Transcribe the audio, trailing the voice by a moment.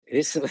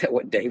Isn't that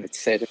what David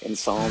said in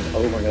Psalms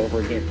over and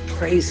over again?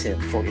 Praise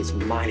him for his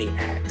mighty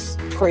acts.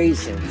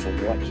 Praise him for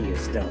what he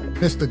has done.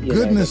 It's the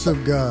goodness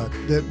of God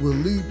that will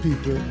lead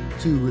people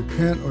to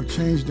repent or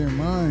change their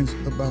minds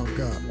about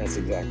God. That's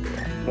exactly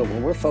right. But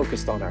when we're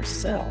focused on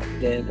ourselves,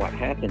 then what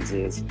happens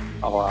is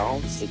our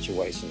own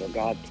situation. Oh,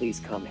 God,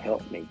 please come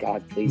help me.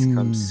 God, please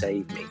come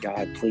save me.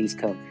 God, please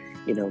come,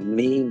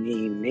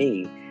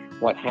 me.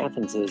 What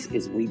happens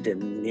is we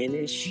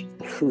diminish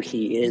who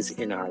he is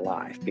in our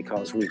life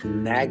because we've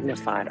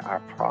magnified our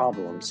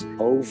problems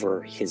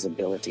over his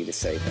ability to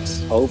save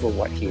us, over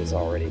what he has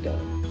already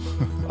done,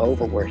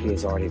 over where he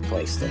has already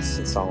placed us.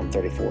 In Psalm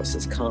 34 it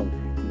says, come,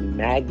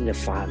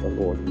 magnify the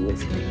Lord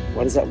with me.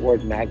 What does that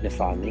word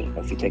magnify mean?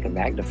 If you take a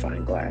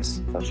magnifying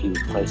glass, if you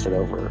place it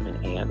over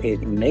an ant,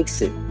 it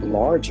makes it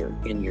larger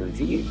in your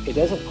view. It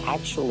doesn't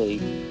actually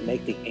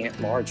make the ant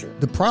larger.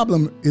 The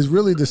problem is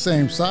really the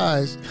same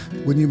size.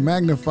 When you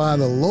magnify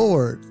the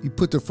Lord, you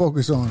put the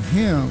focus on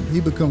him,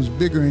 he becomes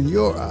bigger in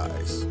your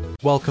eyes.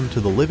 Welcome to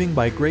the Living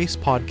by Grace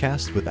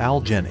podcast with Al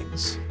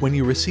Jennings. When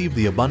you receive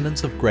the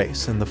abundance of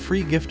grace and the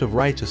free gift of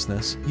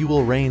righteousness, you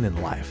will reign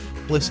in life.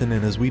 Listen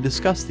in as we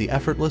discuss the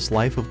effortless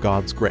life of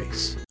God's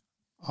grace.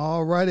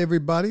 All right,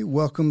 everybody.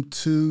 Welcome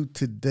to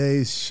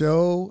today's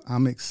show.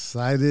 I'm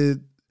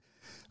excited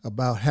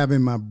about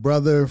having my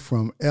brother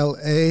from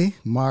L.A.,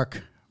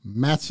 Mark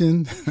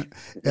Machen,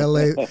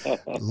 L.A.,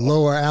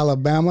 Lower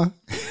Alabama,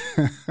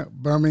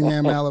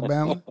 Birmingham,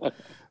 Alabama.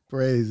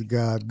 Praise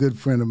God. Good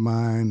friend of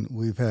mine.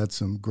 We've had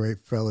some great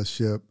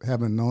fellowship.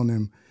 Haven't known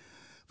him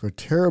for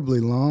terribly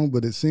long,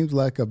 but it seems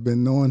like I've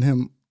been knowing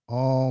him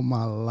all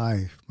my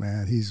life,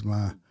 man. He's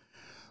my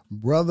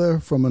brother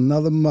from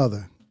another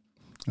mother.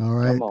 All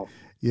right. Come on.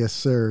 Yes,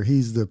 sir.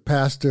 He's the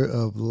pastor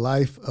of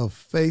Life of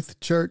Faith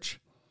Church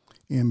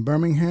in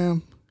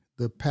Birmingham.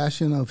 The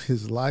passion of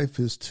his life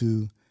is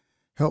to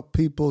help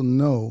people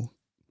know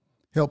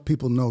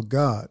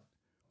God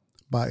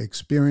by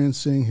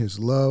experiencing his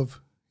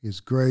love,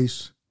 his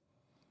grace,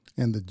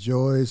 and the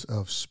joys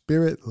of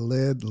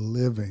spirit-led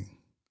living.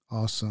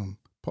 Awesome.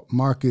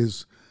 Mark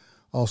is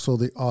also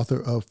the author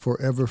of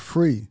Forever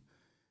Free,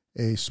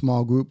 a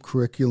small group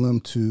curriculum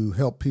to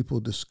help people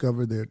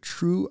discover their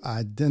true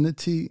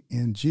identity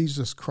in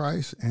Jesus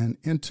Christ and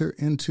enter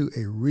into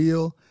a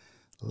real,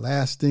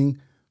 lasting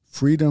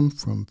freedom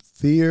from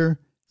fear,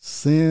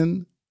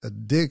 sin,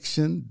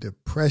 addiction,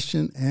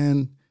 depression,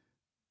 and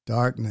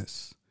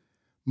darkness.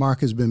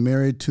 Mark has been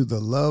married to the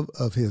love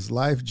of his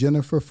life,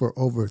 Jennifer, for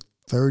over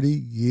 30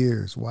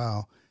 years.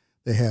 Wow.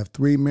 They have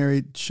 3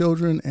 married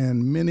children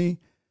and many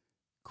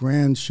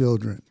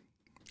grandchildren.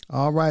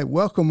 All right.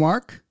 Welcome,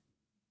 Mark.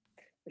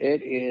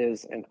 It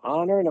is an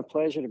honor and a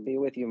pleasure to be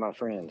with you, my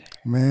friend.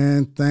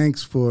 Man,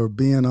 thanks for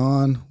being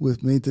on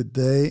with me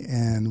today.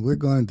 And we're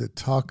going to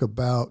talk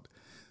about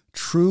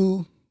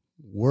true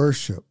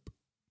worship.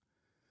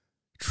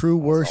 True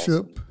That's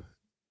worship, awesome.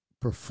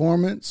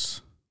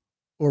 Performance,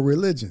 or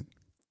religion.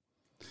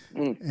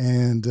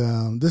 And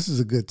this is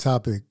a good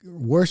topic.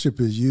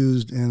 Worship is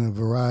used in a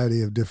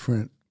variety of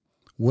different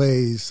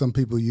ways. Some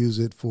people use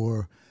it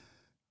for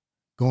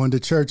going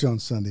to church on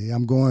Sunday.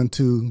 I'm going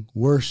to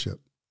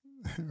worship,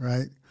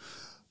 right?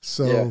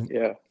 So,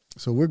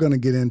 So we're going to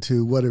get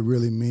into what it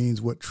really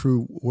means, what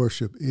true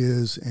worship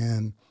is.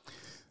 And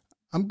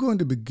I'm going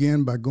to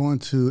begin by going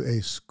to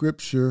a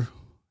scripture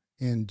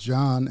in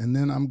John, and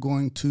then I'm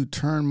going to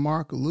turn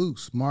Mark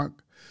loose.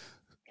 Mark,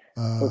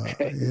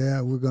 Okay.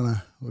 yeah, we're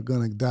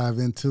gonna dive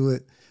into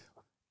it.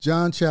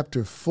 John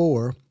chapter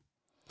 4,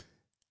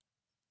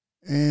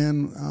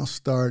 and I'll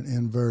start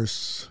in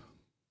verse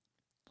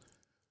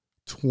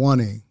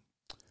 20.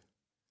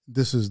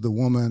 This is the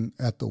woman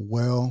at the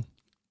well,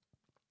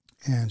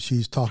 and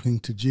she's talking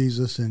to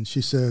Jesus, and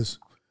she says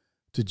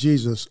to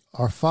Jesus,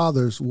 "Our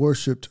fathers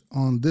worshipped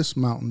on this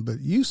mountain, but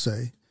you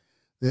say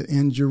that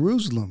in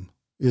Jerusalem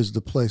is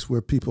the place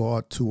where people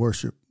ought to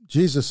worship."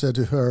 Jesus said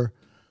to her,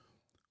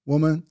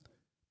 "Woman,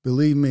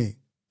 believe me,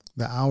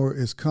 the hour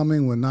is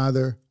coming when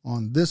neither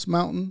on this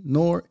mountain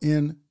nor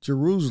in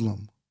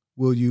Jerusalem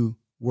will you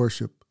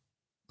worship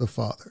the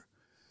Father."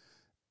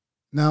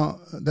 Now,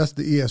 that's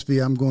the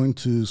ESV. I'm going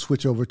to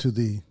switch over to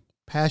the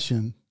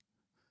Passion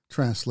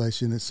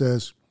Translation. It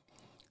says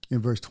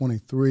in verse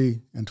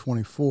 23 and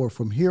 24,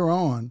 "From here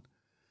on,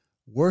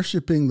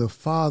 worshiping the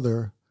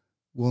Father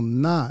will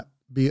not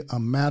be a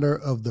matter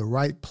of the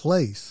right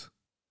place,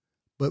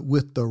 but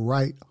with the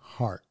right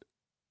heart.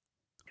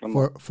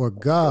 For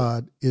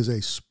God is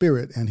a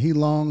spirit, and he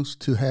longs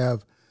to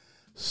have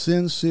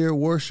sincere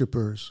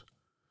worshipers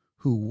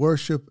who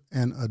worship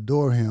and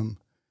adore him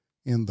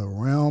in the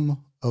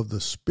realm of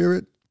the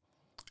spirit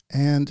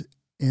and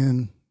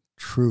in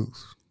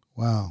truth."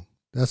 Wow,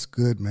 that's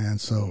good, man.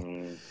 So,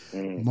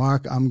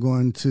 Mark, I'm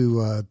going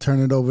to turn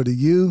it over to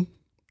you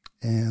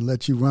and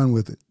let you run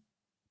with it.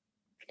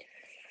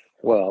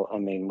 Well, I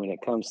mean, when it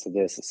comes to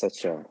this, it's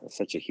such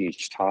a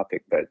huge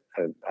topic, but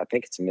I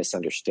think it's a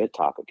misunderstood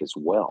topic as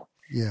well.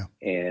 Yeah.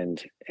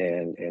 And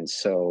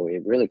so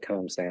it really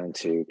comes down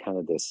to kind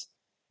of this,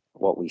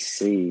 what we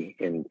see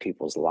in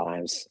people's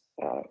lives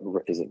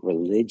is it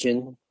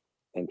religion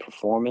and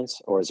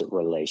performance, or is it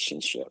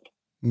relationship?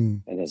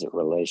 And is it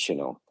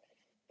relational?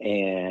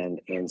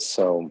 And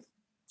so,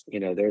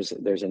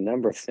 there's a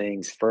number of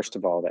things. First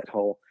of all, that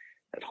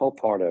whole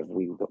part of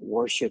we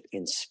worship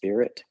in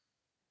spirit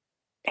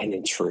and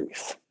in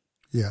truth.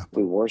 Yeah.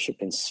 We worship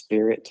in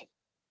spirit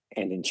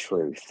and in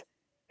truth.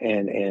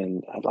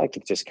 And I'd like to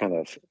just kind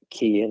of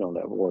key in on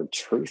that word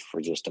truth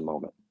for just a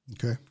moment.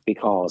 Okay.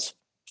 Because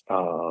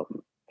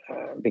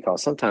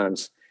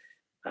sometimes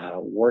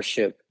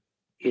worship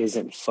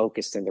isn't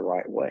focused in the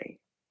right way.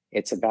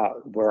 It's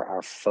about where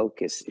our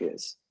focus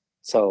is.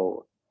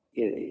 So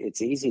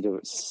it's easy to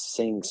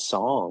sing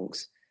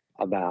songs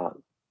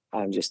about,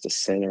 I'm just a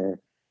sinner.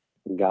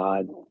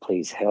 God,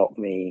 please help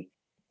me.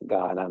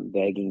 God, I'm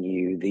begging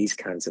you, these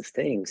kinds of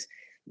things.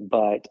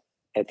 But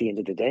at the end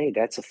of the day,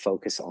 that's a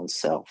focus on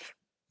self.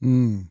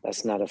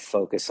 That's not a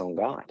focus on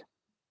God.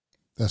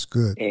 That's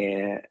good.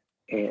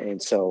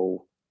 And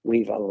so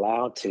we've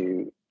allowed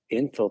to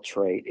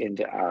infiltrate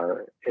into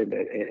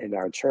in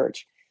our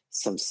church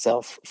some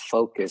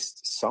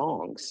self-focused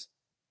songs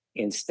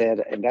instead,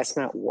 and that's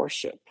not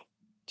worship.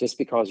 Just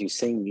because you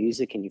sing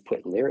music and you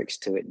put lyrics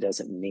to it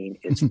doesn't mean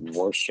it's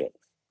worship.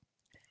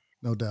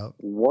 No doubt.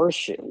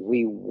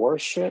 We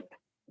worship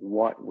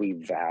what we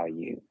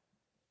value.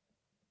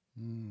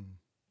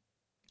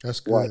 That's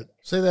good.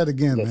 Say that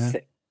again, man.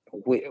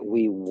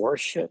 We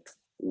worship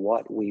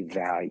what we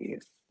value.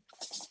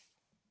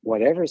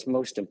 Whatever is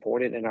most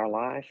important in our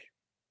life,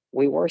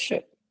 we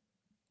worship.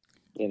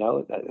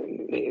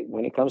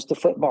 When it comes to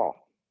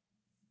football,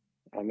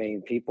 I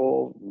mean,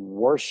 people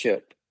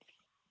worship,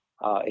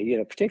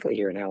 particularly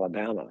here in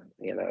Alabama.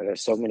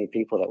 There's so many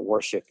people that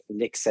worship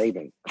Nick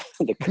Saban,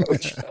 the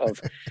coach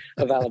of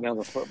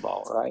Alabama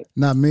football, right?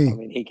 Not me. I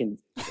mean, he can,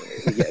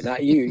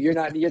 not you. You're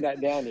not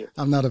down here.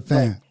 I'm not a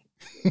fan.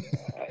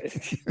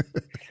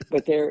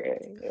 But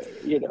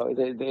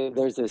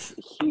there's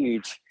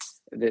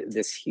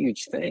this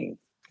huge thing.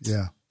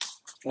 Yeah.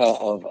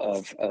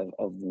 Of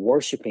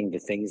worshiping the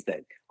things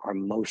that are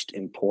most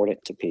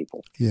important to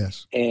people.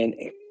 Yes.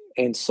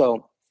 And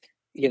so,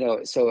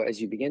 so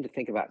as you begin to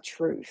think about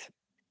truth,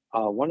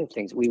 one of the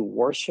things we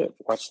worship,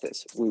 watch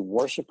this, we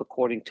worship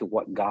according to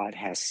what God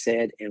has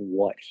said and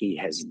what he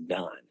has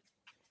done.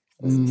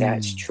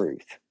 That's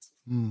truth.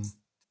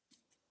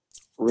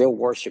 Real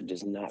worship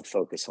does not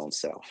focus on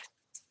self.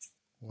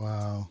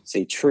 Wow.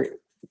 See,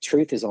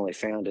 truth is only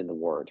found in the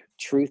word.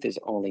 Truth is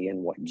only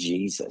in what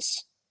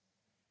Jesus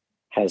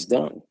has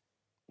done.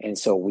 And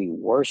so we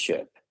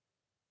worship.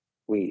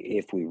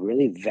 If we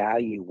really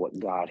value what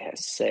God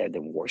has said,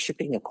 then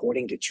worshiping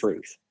according to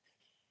truth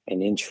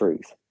and in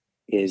truth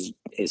is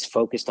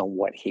focused on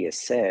what he has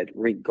said,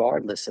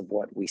 regardless of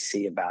what we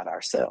see about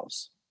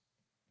ourselves.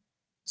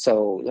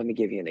 So let me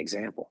give you an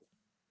example.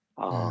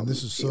 Man,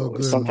 this is so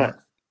good. Sometimes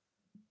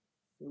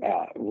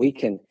we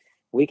can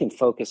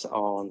focus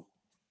on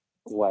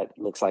what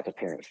looks like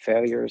apparent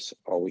failures,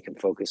 or we can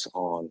focus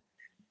on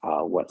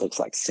what looks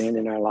like sin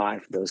in our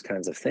life, those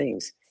kinds of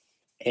things.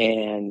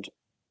 And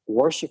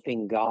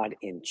worshiping God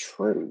in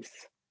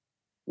truth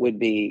would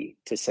be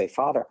to say,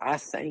 Father, I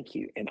thank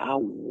you and I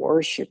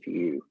worship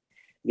you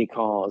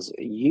because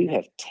you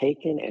have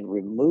taken and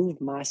removed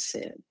my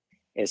sin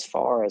as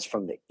far as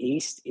from the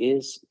east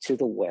is to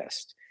the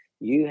west.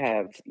 You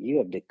have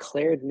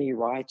declared me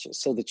righteous.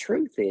 So the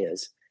truth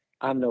is,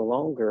 I'm no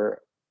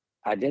longer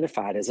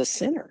identified as a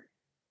sinner.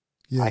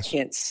 Yes. I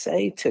can't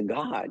say to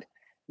God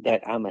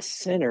that I'm a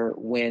sinner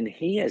when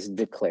he has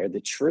declared.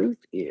 The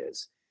truth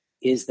is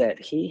that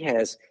he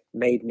has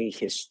made me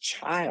his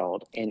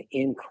child, and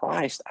in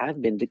Christ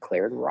I've been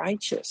declared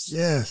righteous.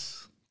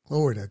 Yes.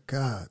 Glory to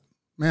God.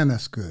 Man,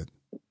 that's good.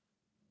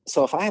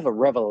 So if I have a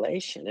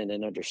revelation and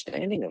an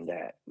understanding of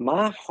that,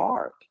 my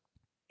heart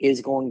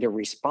is going to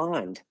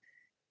respond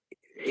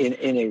in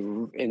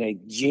a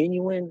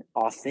genuine,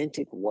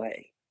 authentic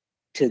way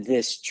to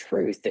this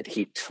truth that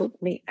he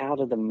took me out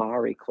of the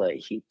miry clay.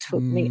 He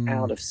took me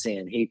out of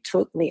sin. He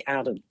took me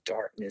out of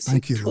darkness.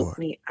 Thank you, took Lord.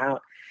 me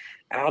out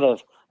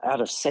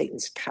of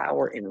Satan's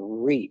power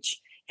and reach.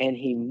 And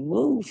he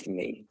moved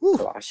me,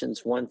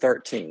 Colossians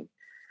 1:13,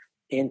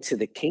 into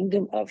the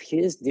kingdom of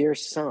his dear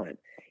son.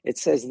 It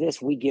says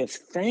this, we give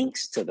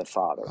thanks to the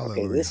Father.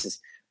 Hallelujah. Okay, this is,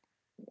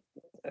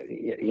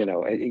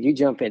 you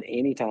jump in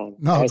anytime.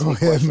 No, go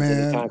ahead,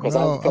 man.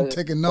 I'm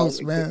taking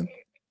notes, man.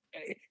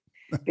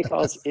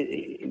 Because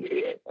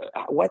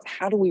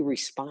how do we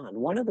respond?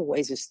 One of the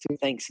ways is through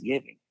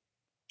thanksgiving.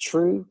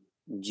 True,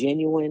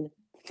 genuine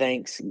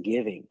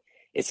thanksgiving.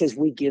 It says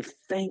we give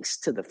thanks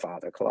to the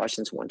Father,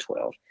 Colossians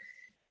 1:12,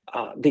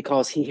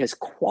 because he has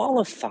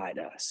qualified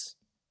us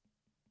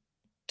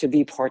to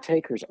be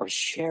partakers or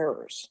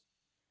sharers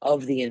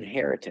of the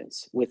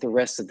inheritance with the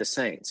rest of the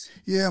saints.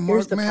 Yeah,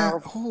 Mark, man.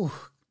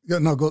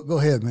 Go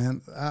ahead,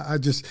 man.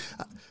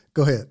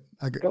 Go ahead.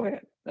 Go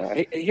ahead.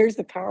 Here's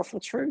the powerful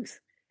truth,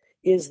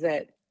 is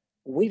that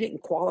we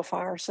didn't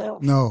qualify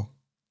ourselves. No.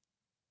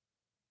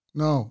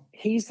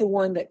 He's the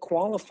one that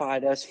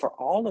qualified us for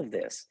all of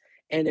this.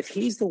 And if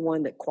he's the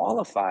one that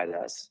qualified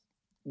us,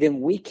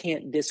 then we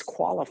can't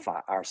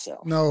disqualify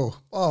ourselves. No.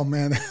 Oh,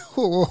 man.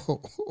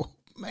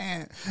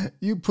 Man,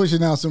 you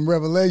pushing out some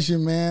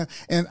revelation, man.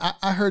 And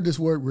I heard this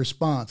word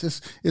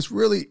response. It's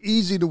really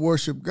easy to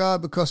worship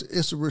God because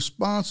it's a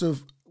response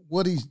of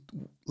what he's,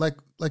 like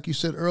you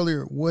said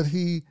earlier, what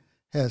he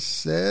has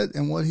said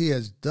and what he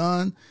has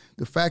done,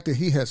 the fact that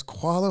he has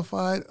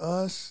qualified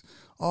us,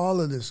 all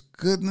of this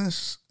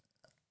goodness.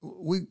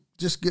 We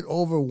just get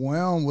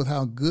overwhelmed with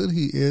how good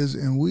he is,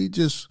 and we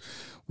just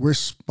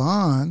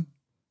respond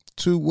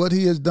to what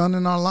he has done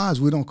in our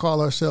lives. We don't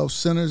call ourselves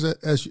sinners,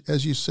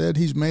 as you said.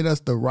 He's made us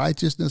the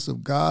righteousness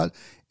of God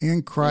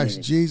in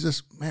Christ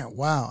Jesus. Man,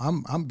 wow,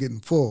 I'm getting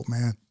full,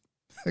 man.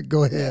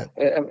 Go ahead.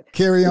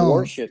 Carry on.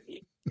 Worship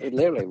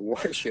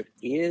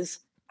is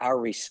our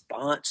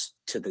response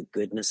to the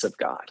goodness of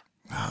God.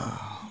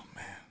 Oh,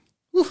 man.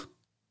 Woo.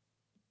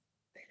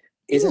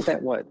 Isn't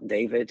that what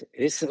David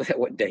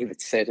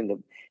said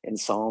in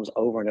Psalms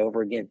over and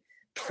over again?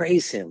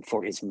 Praise him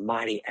for his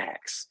mighty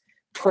acts.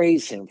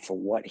 Praise him for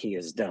what he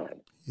has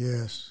done.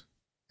 Yes.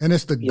 And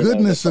it's the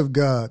goodness of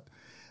God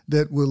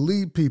that will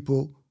lead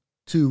people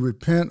to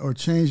repent or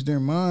change their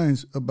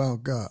minds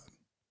about God.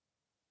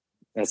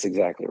 That's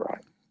exactly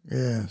right.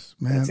 Yes,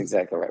 man. That's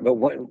exactly right. But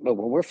when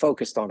we're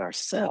focused on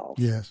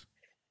ourselves, yes,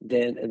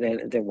 then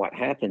what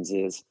happens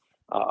is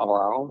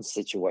our own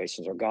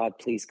situations, or God,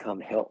 please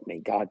come help me.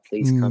 God,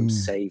 please come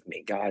save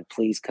me. God,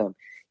 please come,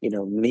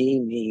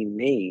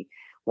 me.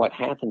 What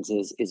happens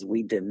is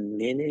we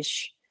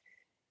diminish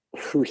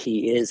who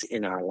he is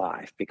in our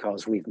life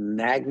because we've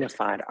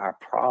magnified our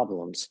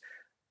problems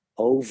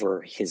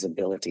over his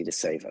ability to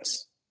save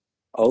us,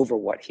 over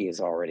what he has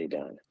already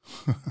done,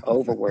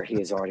 over where he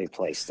has already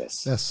placed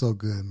us. That's so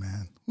good,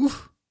 man.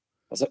 Oof.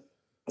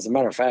 As a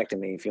matter of fact,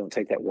 if you don't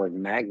take that word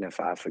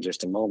magnify for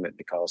just a moment,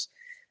 because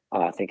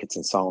I think it's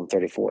in Psalm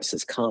 34, it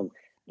says, come,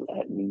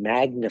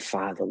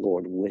 magnify the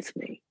Lord with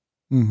me.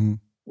 Mm-hmm.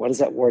 What does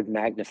that word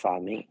magnify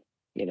mean?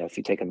 If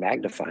you take a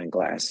magnifying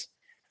glass,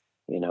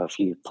 if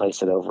you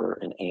place it over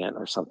an ant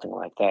or something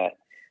like that,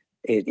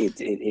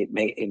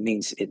 it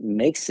means it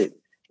makes it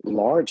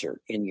larger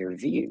in your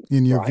view.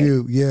 In your right?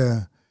 view,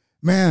 yeah.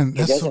 Man,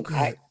 that's so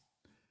good.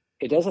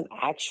 It doesn't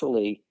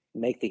actually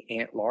make the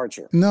ant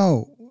larger.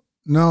 No.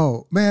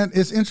 Man,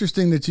 it's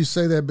interesting that you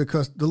say that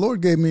because the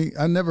Lord gave me,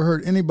 I never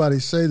heard anybody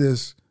say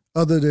this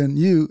other than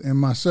you and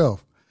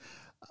myself.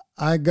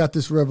 I got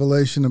this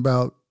revelation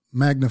about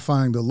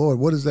magnifying the Lord.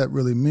 What does that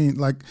really mean?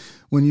 Like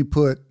when you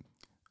put,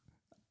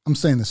 I'm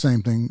saying the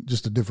same thing,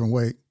 just a different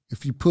way.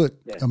 If you put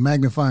a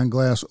magnifying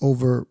glass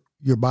over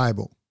your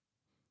Bible,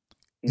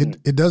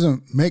 it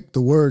doesn't make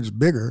the words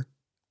bigger.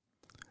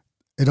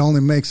 It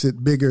only makes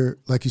it bigger,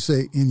 like you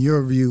say, in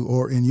your view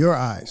or in your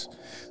eyes.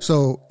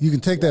 So you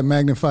can take that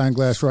magnifying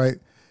glass, right,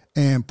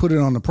 and put it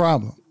on the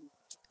problem.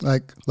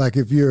 Like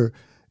if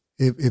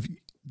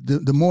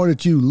the more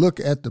that you look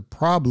at the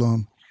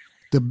problem,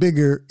 the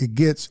bigger it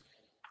gets.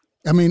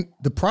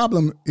 The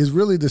problem is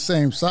really the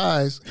same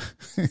size.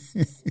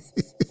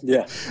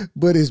 Yeah.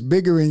 But it's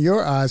bigger in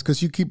your eyes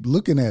because you keep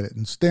looking at it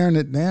and staring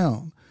it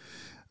down.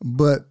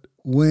 But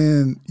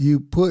when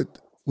you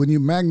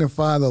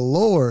magnify the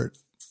Lord,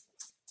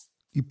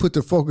 you put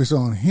the focus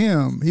on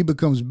him, he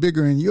becomes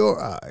bigger in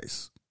your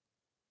eyes.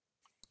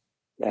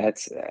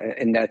 That's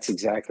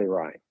exactly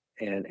right.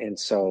 And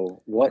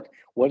so what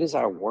is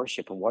our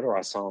worship and what do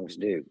our songs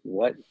do?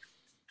 What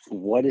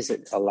is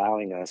it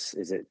allowing us?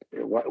 Is it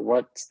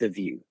what's the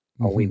view?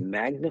 Are we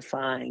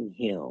magnifying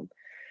him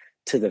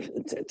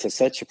to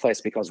such a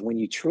place? Because when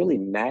you truly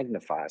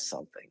magnify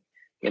something,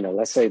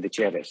 let's say that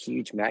you have a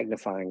huge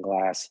magnifying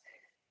glass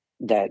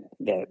that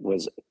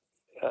was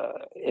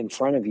in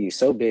front of you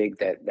so big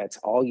that that's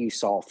all you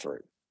saw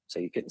through. So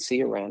you couldn't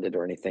see around it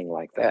or anything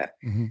like that.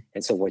 Mm-hmm.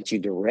 And so what you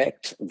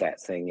direct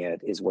that thing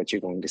at is what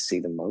you're going to see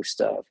the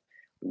most of.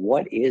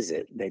 What is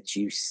it that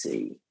you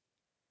see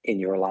in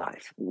your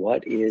life?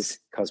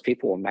 Because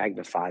people will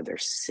magnify their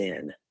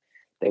sin.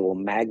 They will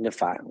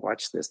magnify,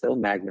 watch this, they'll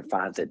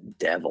magnify the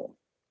devil.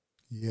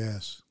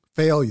 Yes.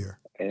 Failure.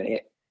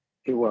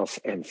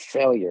 And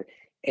failure.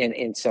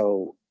 And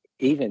so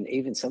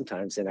even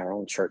sometimes in our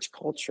own church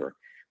culture,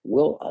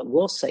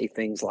 we'll say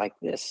things like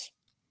this,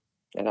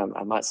 and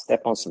I might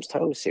step on some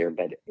toes here,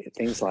 but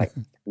things like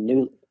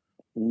new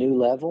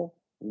level,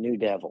 new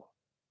devil.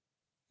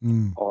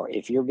 Or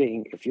if you're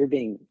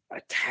being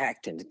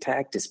attacked,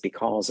 it's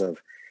because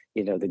of,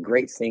 the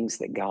great things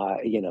that God,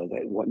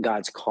 that what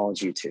God's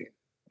called you to.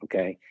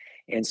 Okay.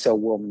 And so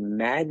we'll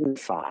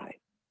magnify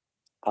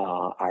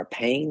our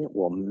pain,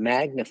 we'll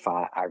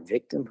magnify our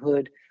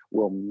victimhood,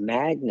 we'll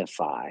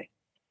magnify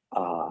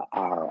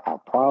our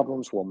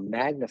problems, we'll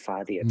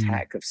magnify the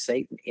attack of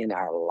Satan in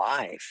our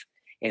life.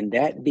 And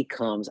that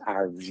becomes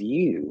our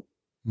view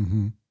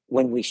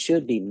when we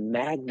should be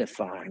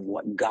magnifying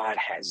what God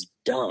has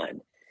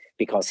done.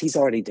 Because he's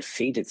already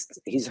defeated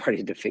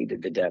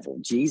the devil.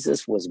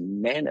 Jesus was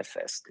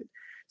manifested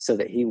so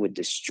that he would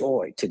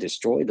destroy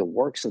the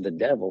works of the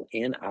devil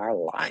in our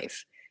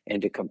life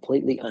and to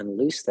completely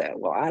unloose that.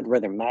 Well, I'd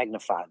rather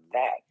magnify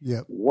that,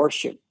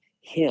 worship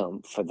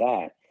him for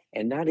that,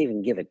 and not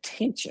even give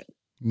attention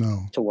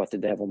No. to what the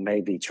devil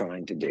may be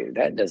trying to do.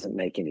 That doesn't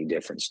make any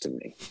difference to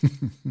me.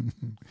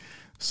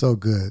 So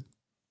good,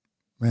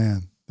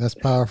 man. That's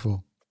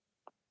powerful.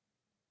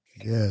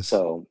 Yes.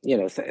 So,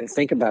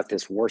 think about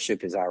this.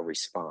 Worship is our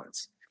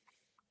response.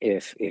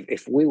 If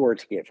we were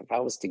to give, if I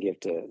was to give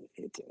to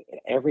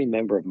every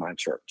member of my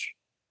church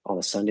on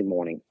a Sunday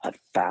morning,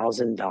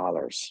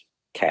 $1,000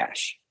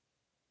 cash,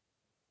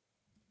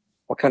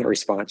 what kind of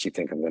response you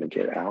think I'm going to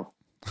get, Al?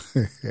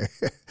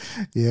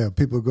 Yeah,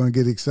 people are going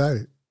to get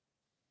excited.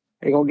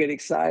 They're going to get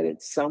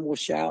excited. Some will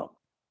shout,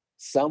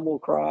 some will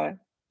cry,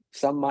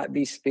 some might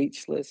be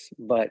speechless,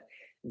 but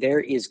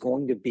there is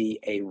going to be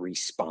a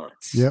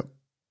response. Yep.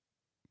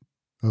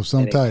 Of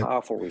some type. A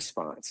powerful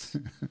response.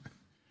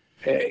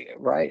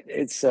 Right.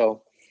 And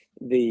so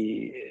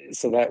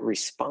that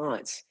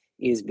response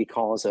is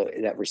because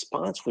that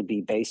response would be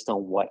based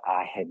on what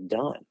I had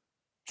done.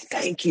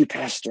 Thank you,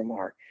 Pastor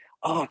Mark.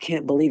 Oh, I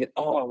can't believe it.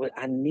 Oh,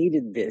 I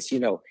needed this.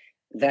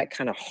 That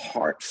kind of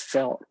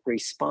heartfelt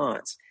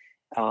response.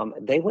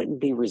 They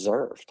wouldn't be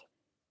reserved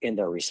in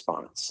their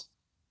response.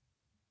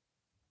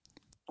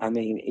 I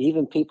mean,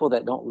 even people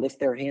that don't lift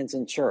their hands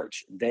in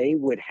church, they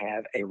would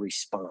have a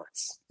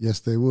response. Yes,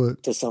 they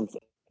would. To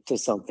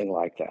something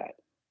like that.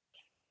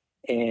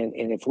 And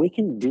if we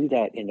can do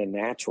that in the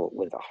natural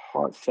with a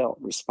heartfelt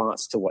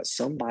response to what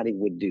somebody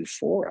would do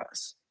for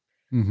us,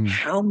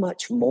 how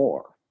much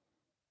more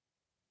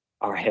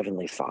our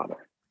Heavenly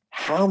Father,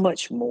 how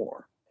much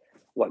more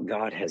what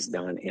God has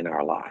done in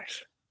our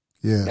life.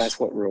 Yes. That's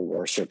what real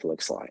worship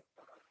looks like.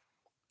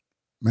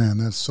 Man,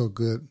 that's so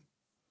good.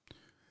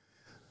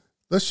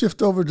 Let's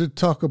shift over to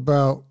talk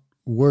about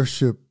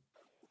worship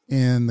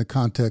in the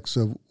context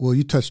of, well,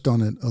 you touched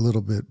on it a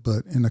little bit,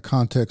 but in the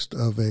context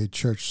of a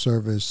church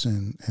service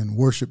and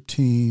worship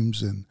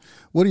teams. And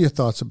what are your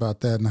thoughts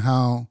about that? And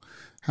how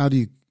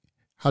do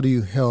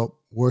you help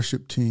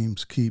worship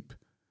teams keep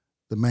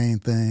the main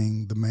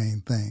thing the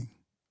main thing?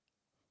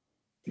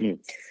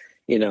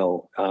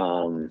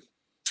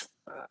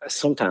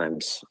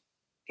 Sometimes,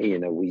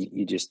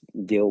 you just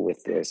deal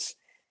with this,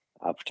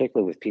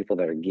 particularly with people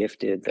that are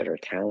gifted, that are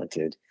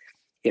talented.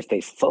 If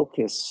they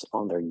focus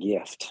on their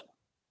gift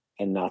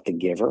and not the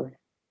giver,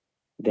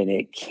 then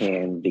it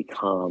can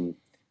become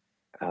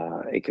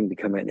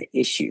an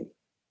issue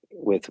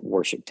with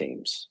worship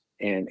teams.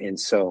 And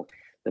so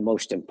the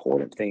most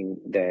important thing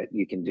that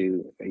you can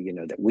do,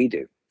 that we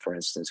do, for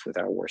instance, with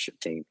our worship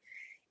team,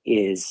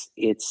 is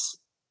it's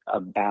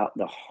about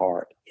the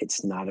heart.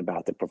 It's not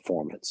about the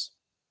performance.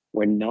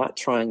 We're not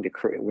trying to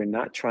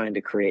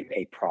create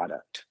a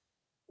product.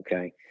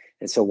 Okay.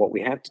 And so what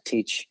we have to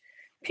teach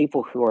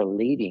people who are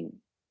leading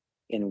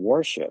in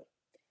worship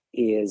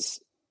is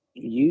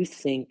you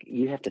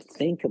have to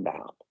think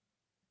about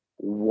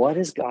what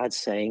is God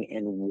saying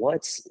and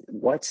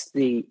what's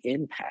the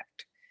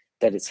impact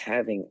that it's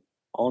having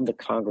on the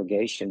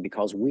congregation,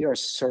 because we are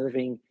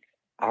serving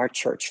our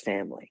church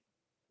family.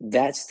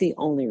 That's the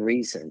only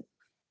reason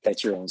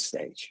that you're on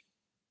stage.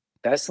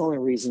 That's the only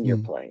reason you're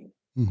playing,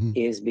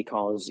 is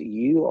because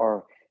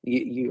you're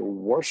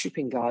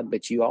worshiping God,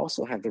 but you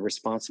also have the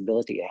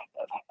responsibility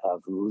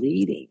of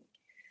leading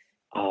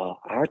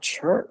our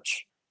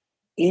church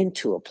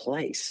into a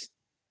place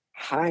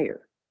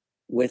higher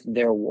with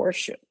their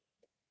worship.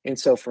 And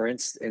so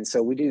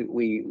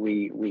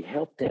we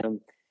help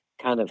them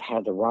kind of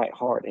have the right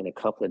heart in a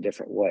couple of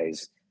different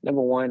ways.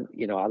 Number one,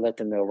 I let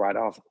them know right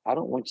off, I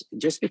don't want you,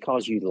 just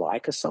because you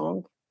like a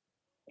song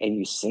and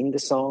you sing the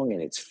song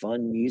and it's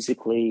fun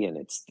musically and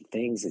it's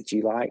things that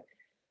you like,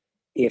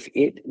 if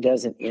it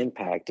doesn't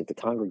impact, if the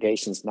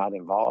congregation's not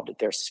involved, if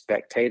they're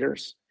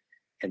spectators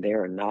and they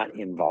are not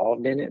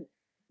involved in it,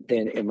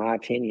 then in my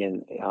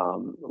opinion,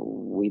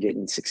 we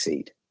didn't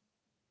succeed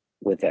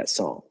with that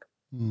song.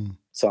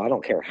 So I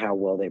don't care how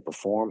well they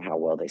perform, how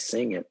well they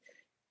sing it.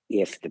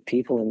 If the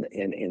people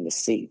in the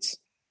seats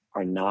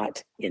are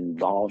not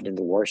involved in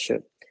the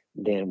worship,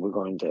 then we're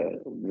going to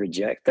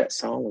reject that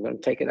song. We're going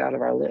to take it out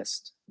of our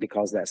list,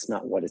 because that's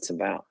not what it's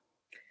about.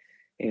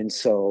 And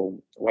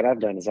so what I've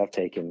done is I've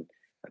taken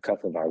a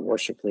couple of our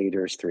worship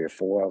leaders, 3 or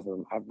 4 of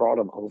them. I've brought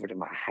them over to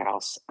my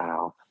house,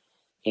 Al,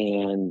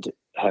 and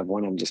have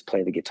one of them just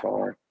play the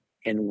guitar.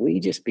 And we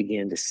just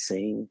begin to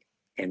sing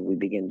and we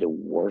begin to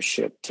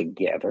worship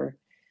together,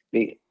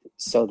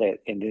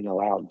 and then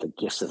allow the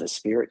gifts of the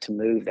Spirit to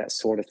move, that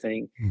sort of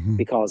thing.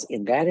 Because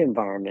in that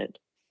environment,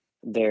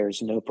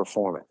 there's no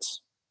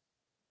performance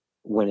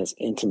when it's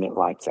intimate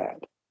like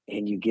that.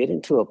 And you get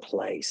into a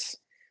place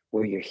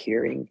where you're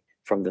hearing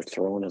from the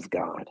throne of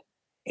God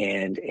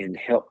and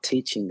help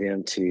teaching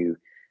them to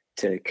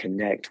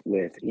connect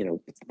with, the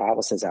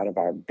Bible says out of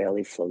our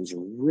belly flows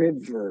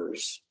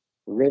rivers,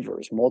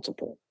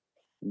 multiple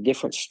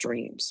different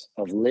streams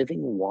of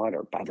living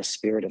water by the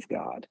Spirit of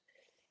God.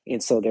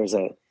 And so there's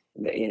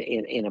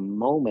in a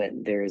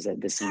moment, there's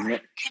this. Could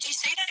you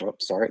say that? Oh,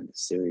 sorry,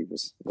 Siri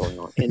was going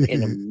on.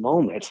 In a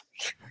moment,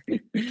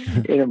 it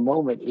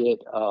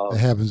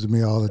happens to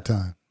me all the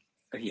time.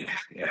 Yeah.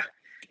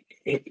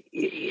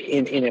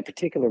 In a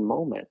particular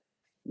moment,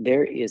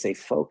 there is a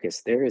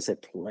focus, there is a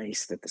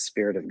place that the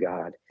Spirit of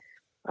God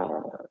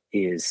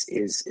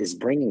is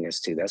bringing us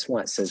to. That's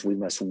why it says we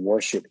must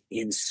worship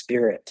in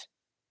spirit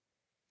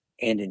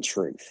and in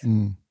truth,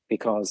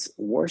 because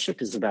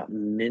worship is about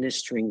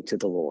ministering to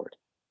the Lord.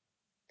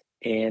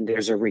 And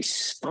there's a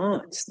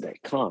response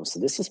that comes. So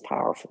this is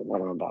powerful,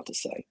 what I'm about to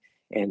say.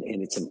 And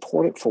it's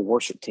important for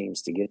worship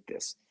teams to get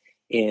this.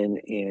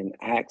 In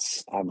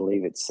Acts, I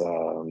believe it's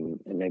in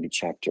maybe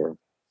chapter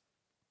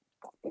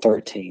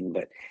 13,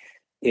 but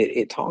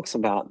it talks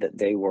about that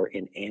they were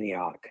in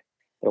Antioch.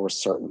 There were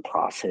certain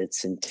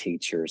prophets and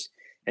teachers,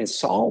 and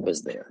Saul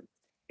was there.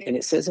 And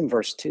it says in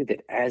verse 2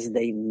 that as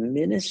they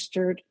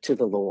ministered to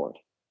the Lord,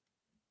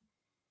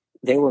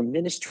 they were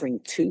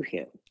ministering to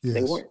him. Yes.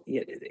 They weren't,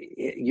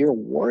 your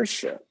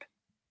worship.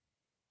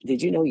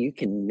 Did you know you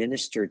can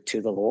minister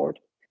to the Lord?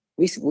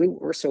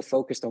 We're so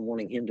focused on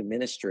wanting him to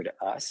minister to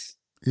us.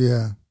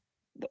 Yeah.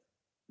 But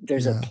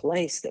there's a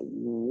place that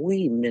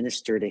we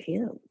minister to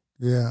him.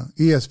 Yeah.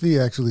 ESV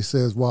actually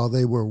says while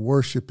they were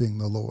worshiping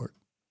the Lord.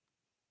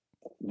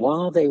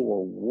 While they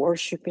were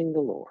worshiping the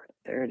Lord,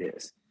 there it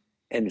is,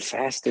 and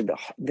fasted,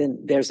 then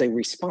there's a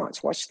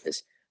response. Watch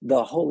this.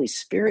 The Holy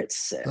Spirit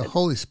said. The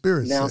Holy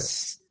Spirit now,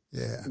 said.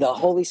 Yeah. The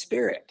Holy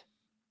Spirit,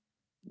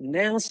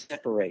 now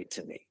separate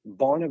to me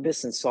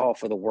Barnabas and Saul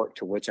for the work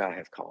to which I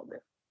have called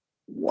them.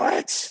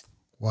 What?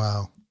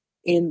 Wow.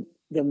 In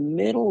the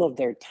middle of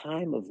their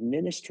time of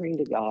ministering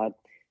to God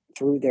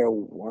through their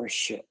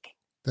worship.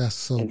 That's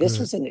so and good.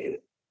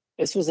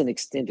 This was an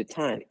extended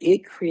time.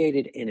 It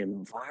created an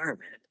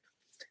environment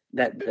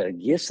that the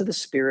gifts of the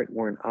Spirit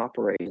were in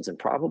operations, and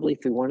probably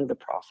through one of the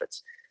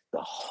prophets, the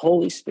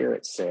Holy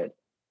Spirit said,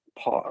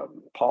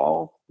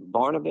 Paul,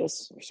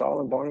 Barnabas,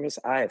 Saul and Barnabas,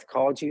 I have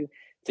called you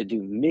to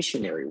do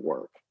missionary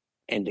work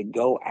and to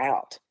go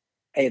out.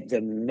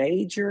 The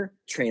major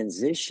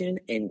transition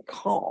and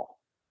call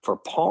for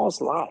Paul's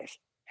life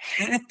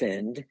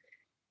happened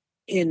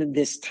in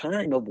this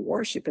time of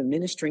worship and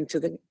ministering to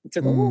the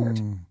Lord.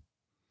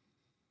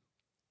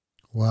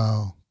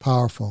 Wow,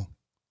 powerful.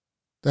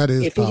 That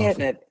is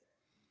powerful.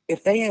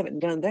 If they haven't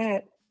done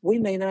that, we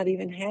may not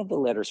even have the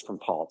letters from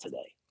Paul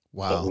today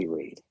that we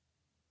read.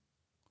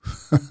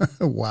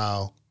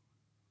 Wow.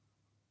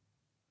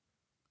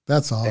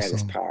 That's awesome. That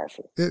is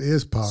powerful. It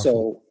is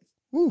powerful.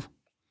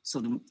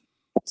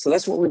 So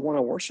that's what we want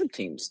our worship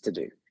teams to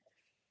do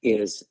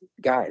is,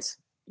 guys,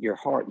 your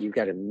heart, you've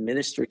got to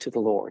minister to the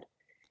Lord,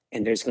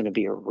 and there's going to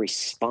be a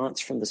response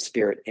from the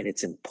Spirit, and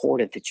it's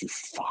important that you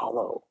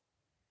follow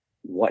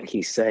what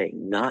he's saying,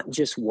 not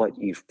just what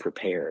you've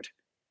prepared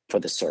for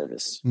the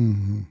service.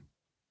 Mm-hmm.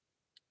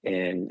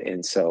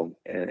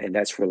 And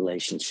that's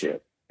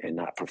relationship and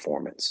not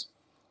performance.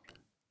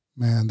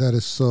 Man, that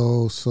is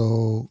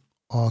so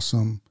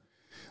awesome.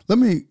 Let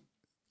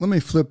me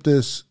flip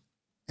this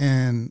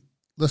and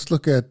let's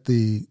look at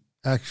the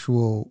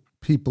actual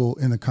people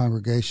in the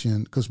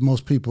congregation, because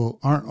most people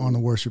aren't on the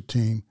worship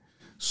team.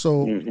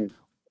 So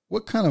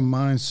what kind of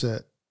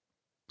mindset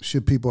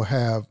should people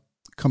have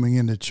coming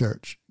into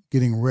church,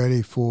 getting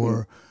ready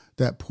for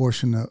that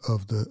portion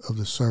of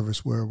the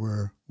service where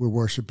we're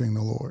worshiping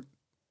the Lord?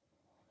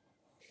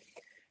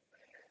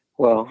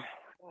 Well,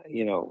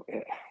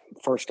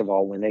 first of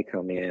all, when they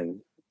come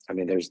in, I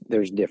mean,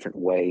 there's different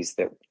ways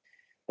that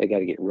they got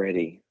to get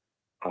ready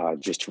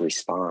just to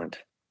respond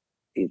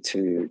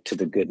to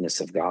the goodness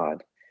of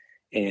God.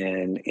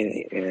 And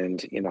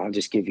I'll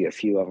just give you a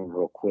few of them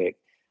real quick.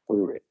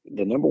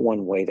 The number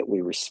one way that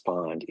we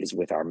respond is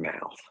with our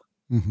mouth.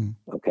 Mm-hmm.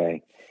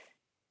 Okay.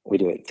 We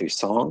do it through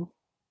song,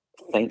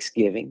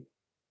 thanksgiving,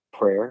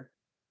 prayer,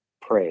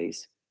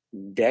 praise,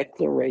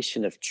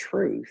 declaration of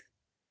truth,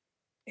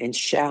 and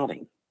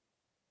shouting.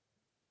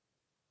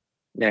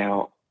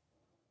 Now,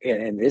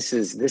 and this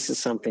is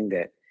something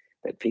that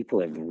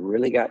people have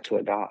really got to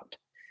adopt,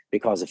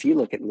 because if you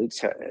look at Luke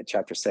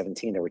chapter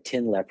 17, there were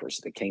 10 lepers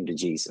that came to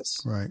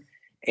Jesus. Right.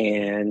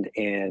 And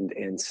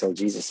so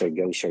Jesus said,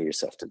 go show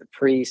yourself to the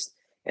priest.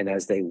 And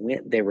as they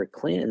went, they were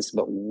cleansed,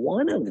 but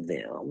one of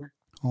them,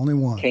 only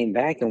one, came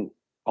back, and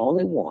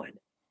only one.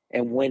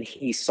 And when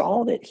he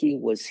saw that he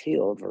was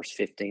healed, verse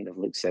 15 of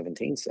Luke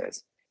 17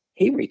 says,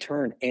 he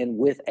returned and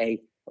with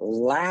a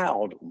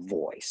loud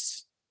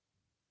voice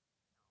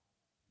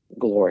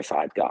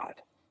glorified God.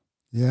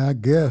 Yeah, I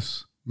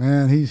guess,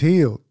 man, he's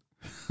healed.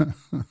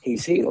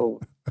 He's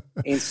healed.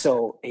 And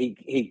so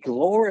he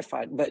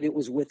glorified, but it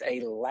was with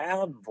a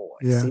loud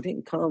voice. Yeah. He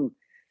didn't come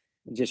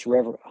just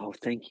reverent. Oh,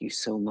 thank you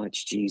so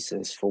much,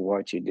 Jesus, for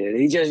what you did.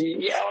 He just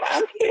yelled,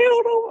 I'm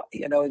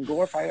healed, and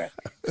glorified.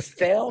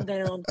 Fell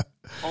down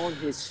on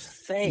his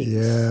face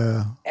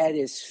at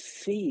his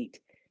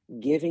feet,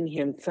 giving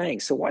him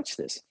thanks. So watch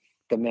this.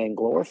 The man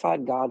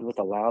glorified God with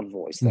a loud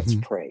voice. That's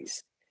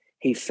praise.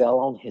 He fell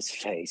on his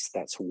face.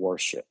 That's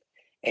worship.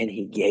 And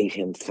he gave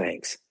him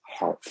thanks.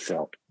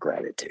 Heartfelt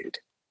gratitude.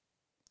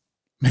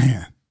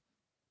 Man,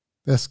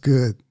 that's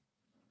good.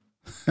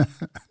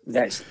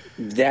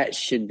 That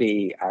should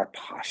be our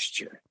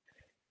posture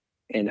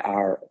and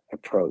our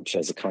approach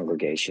as a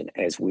congregation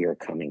as we are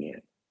coming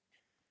in.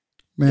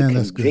 Man, the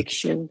that's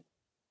conviction,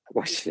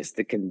 Watch this.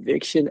 The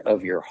conviction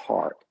of your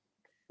heart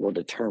will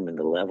determine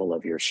the level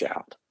of your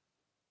shout.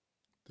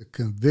 The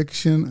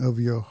conviction of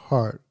your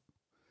heart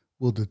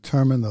will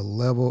determine the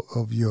level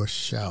of your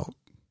shout.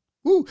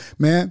 Woo,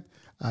 man,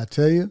 I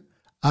tell you,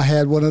 I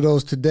had one of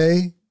those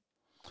today,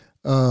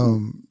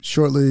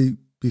 shortly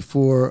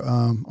before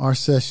our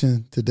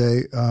session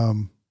today,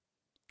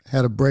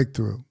 had a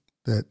breakthrough,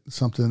 that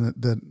something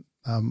that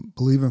I'm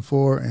believing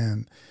for,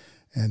 and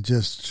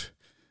just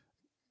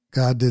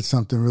God did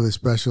something really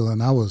special,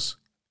 and I was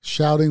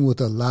shouting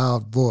with a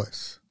loud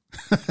voice.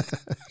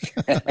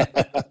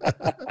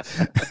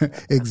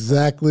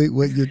 Exactly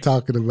what you're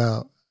talking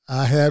about.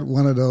 I had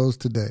one of those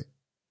today,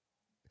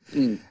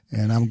 and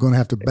I'm going to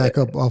have to back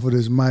up off of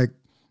this mic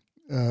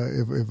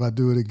if I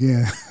do it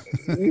again.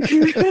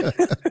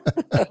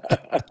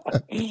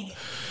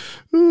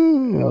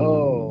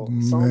 Ooh,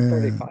 Psalm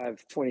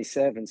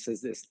 35:27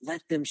 says this: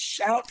 "Let them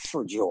shout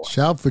for joy,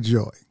 shout for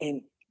joy,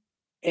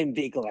 and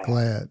be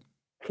glad.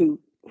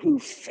 Who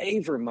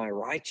favor my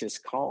righteous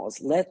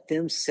cause, let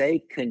them say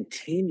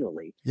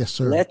continually, yes,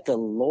 sir. Let the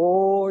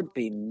Lord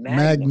be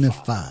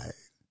magnified.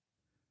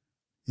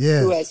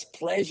 Yes. Who has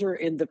pleasure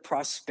in the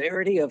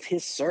prosperity of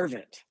his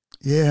servant.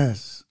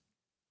 Yes.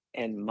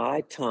 And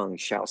my tongue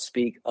shall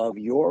speak of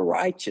your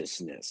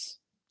righteousness,"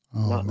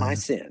 not my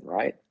sin,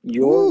 right?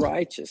 "Your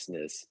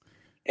righteousness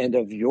and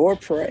of your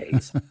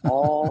praise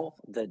all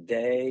the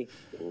day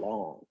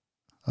long."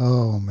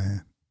 Oh,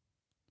 man.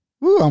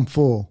 Woo, I'm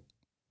full.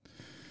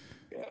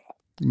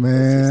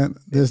 Man,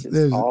 there's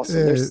awesome.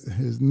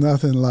 There's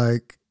nothing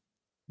like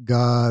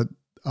God,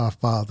 our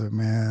Father,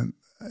 man,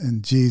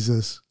 and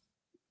Jesus.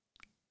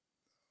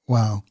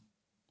 Wow.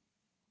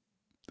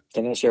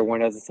 Can I share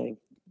one other thing?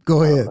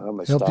 Go ahead.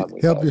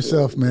 Help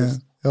yourself,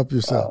 man. Help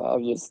yourself.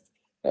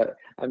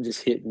 I'm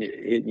just hitting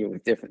you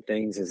with different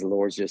things as the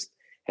Lord just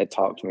had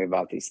talked to me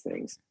about these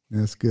things.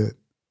 That's good.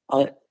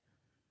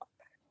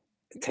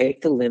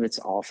 Take the limits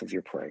off of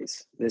your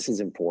praise. This is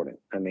important.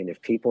 I mean, if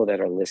people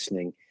that are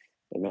listening,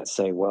 they might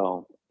say,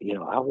 well,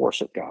 I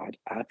worship God,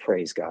 I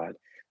praise God,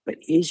 but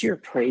is your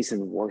praise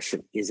and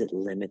worship, is it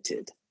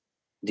limited?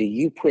 Do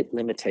you put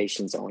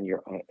limitations on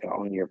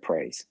your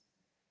praise?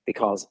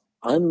 Because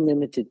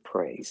unlimited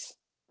praise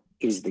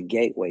is the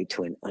gateway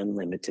to an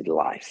unlimited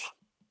life.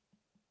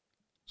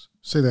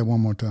 Say that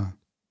one more time.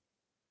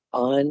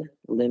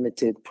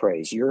 Unlimited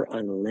praise. Your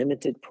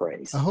unlimited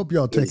praise. I hope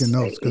y'all taking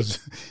notes, because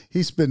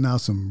he's spitting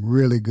out some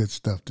really good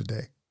stuff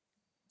today.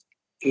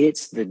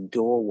 It's the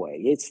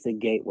doorway. It's the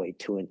gateway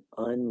to an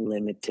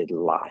unlimited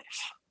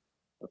life.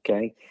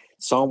 Okay?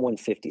 Psalm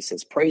 150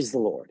 says, praise the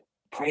Lord.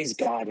 Praise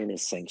God in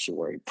his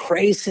sanctuary.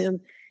 Praise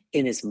him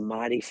in his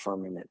mighty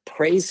firmament.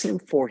 Praise him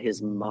for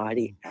his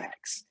mighty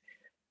acts.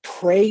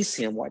 Praise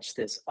him, watch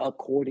this,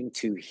 according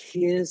to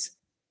his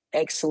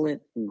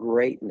excellent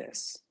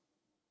greatness.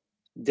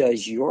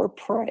 Does your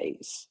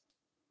praise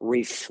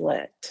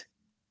reflect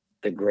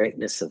the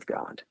greatness of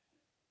God?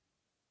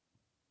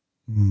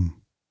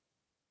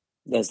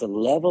 Does the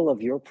level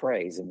of your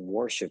praise and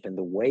worship and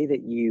the way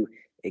that you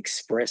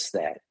express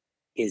that,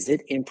 is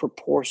it in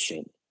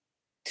proportion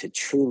to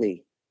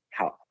truly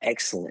how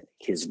excellent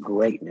his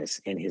greatness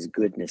and his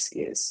goodness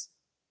is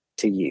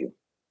to you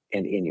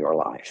and in your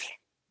life?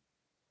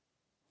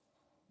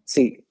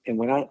 See, and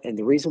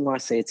the reason why I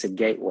say it's a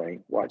gateway,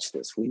 watch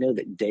this. We know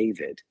that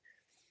David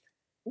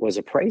was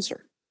a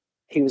praiser.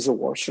 He was a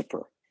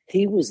worshiper.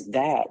 He was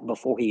that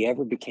before he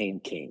ever became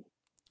king.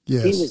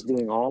 Yes. He was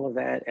doing all of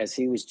that as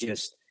he was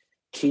just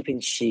keeping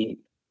sheep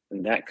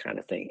and that kind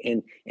of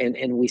thing.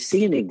 And we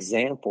see an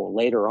example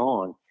later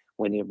on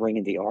when they're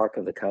bringing the Ark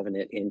of the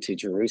Covenant into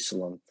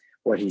Jerusalem,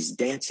 where he's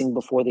dancing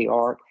before the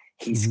Ark.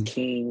 He's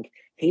king.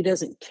 He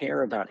doesn't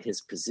care about his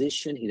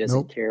position. He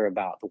doesn't care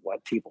about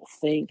what people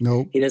think.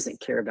 He doesn't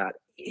care about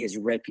his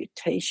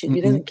reputation.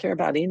 He doesn't care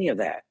about any of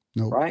that,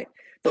 right?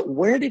 But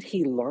where did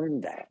he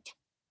learn that?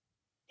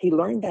 He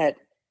learned that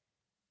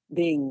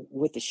being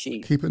with the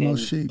sheep, keeping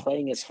those sheep,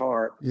 playing his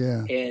harp,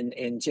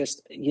 and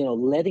just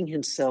letting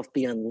himself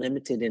be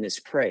unlimited in his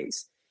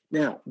praise.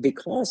 Now,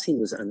 because he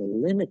was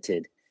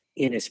unlimited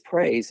in his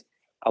praise,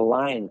 a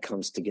lion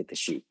comes to get the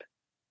sheep.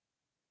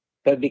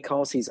 But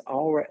because he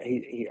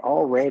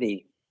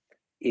already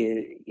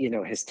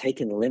has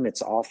taken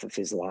limits off of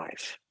his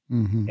life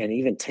and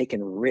even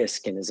taken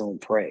risk in his own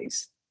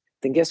praise,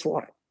 then guess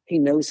what? He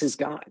knows his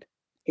God.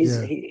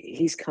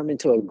 He's come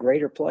into a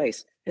greater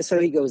place. And so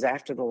he goes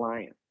after the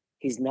lion.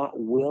 He's not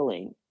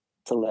willing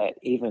to let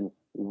even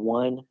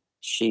one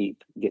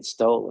sheep get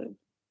stolen.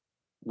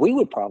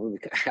 We'd probably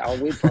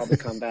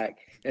come back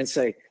and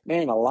say,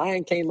 man, a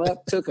lion came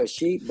up, took a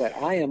sheep, but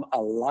I am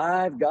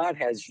alive. God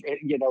has,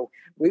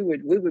 we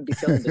would be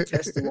telling the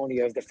testimony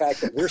of the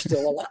fact that we're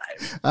still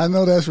alive. I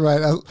know that's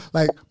right.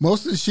 Like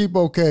most of the sheep,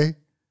 okay.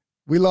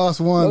 We lost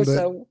one,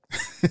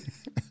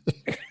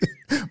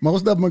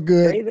 most of them are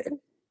good.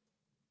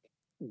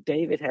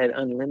 David had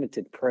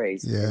unlimited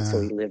praise, and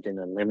so he lived an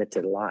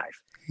unlimited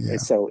life.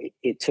 And so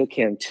it took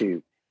him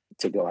to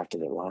go after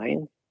the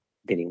lion.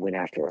 Then he went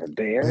after a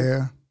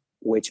bear,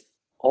 which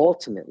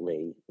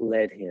ultimately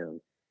led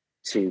him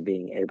to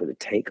being able to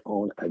take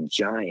on a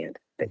giant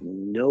that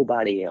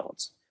nobody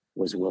else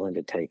was willing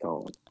to take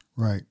on.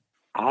 Right.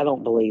 I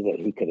don't believe that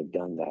he could have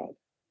done that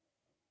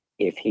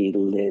if he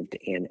lived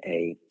in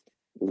a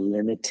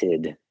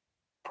limited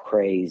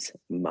praise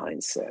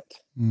mindset.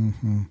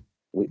 Mm-hmm.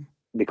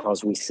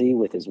 Because we see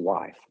with his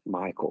wife,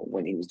 Michael,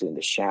 when he was doing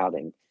the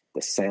shouting,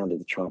 the sound of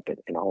the trumpet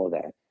and all of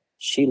that,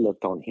 she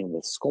looked on him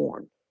with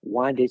scorn.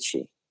 Why did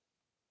she?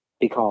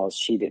 Because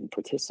she didn't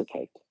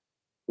participate.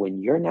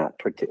 When you're not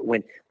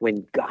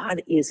when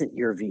God isn't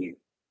your view,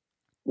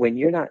 when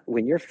you're not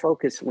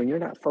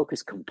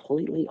focused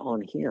completely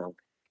on him,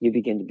 you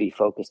begin to be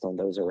focused on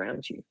those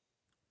around you.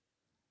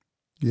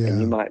 Yeah.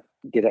 And you might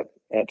get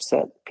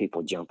upset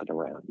people jumping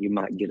around. You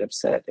might get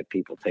upset at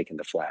people taking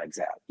the flags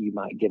out. You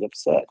might get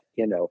upset,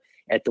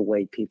 at the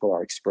way people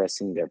are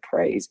expressing their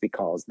praise,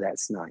 because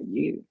that's not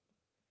you.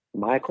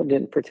 Michael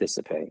didn't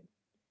participate.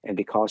 And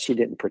because she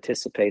didn't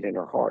participate in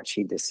her heart,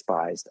 she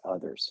despised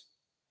others.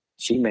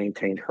 She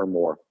maintained her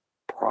more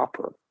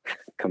proper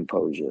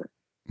composure.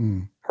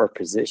 Her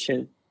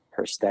position,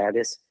 her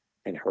status,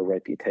 and her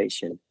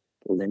reputation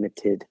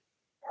limited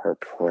her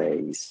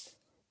praise.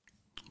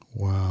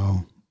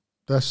 Wow.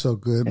 That's so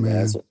good, And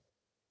man.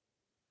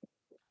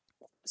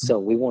 So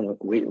we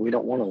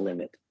don't want to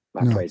limit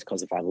my praise,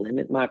 because if I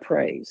limit my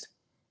praise,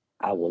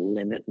 I will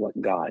limit what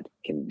God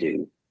can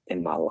do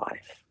in my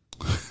life.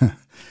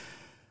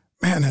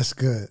 Man, that's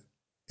good.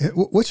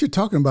 What you're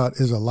talking about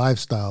is a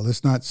lifestyle.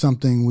 It's not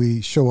something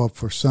we show up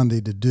for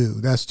Sunday to do.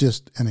 That's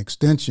just an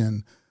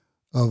extension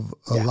of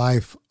a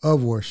life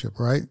of worship,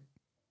 right?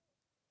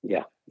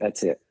 Yeah,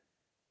 that's it.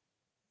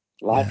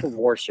 Life of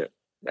worship.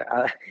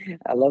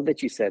 I love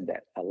that you said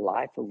that. A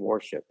life of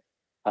worship.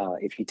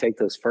 If you take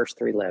those first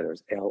three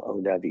letters,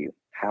 LOW,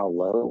 how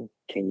low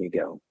can you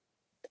go?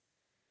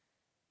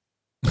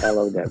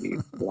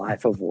 LOW,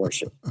 life of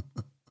worship.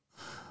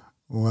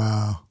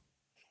 Wow.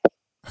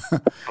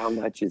 How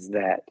much is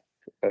that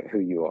who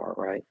you are,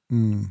 right?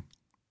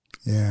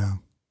 Yeah.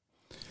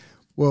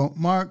 Well,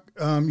 Mark,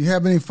 you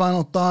have any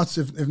final thoughts?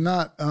 If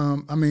not,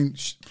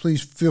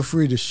 please feel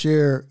free to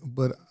share.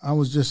 But I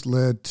was just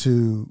led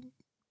to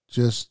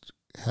just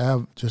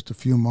have just a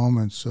few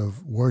moments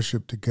of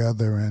worship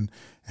together and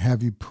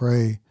have you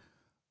pray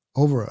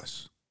over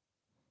us.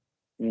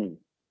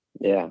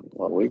 Yeah,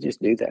 well, we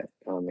just do that.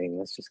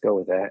 Let's just go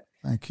with that.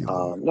 Thank you,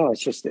 Lord. No,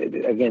 it's just,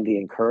 again, the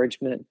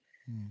encouragement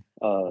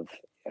of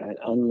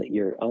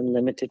your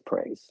unlimited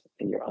praise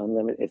and your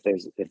unlimited.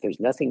 If there's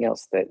nothing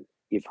else that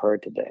you've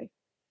heard today,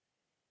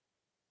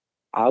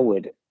 I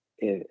would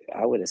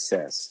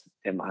assess: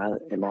 am I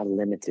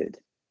limited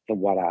in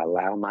what I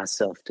allow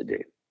myself to do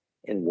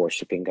in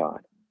worshiping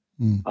God?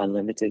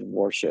 Unlimited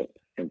worship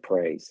and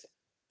praise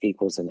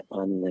equals an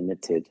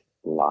unlimited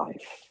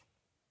life.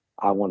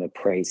 I want to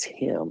praise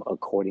him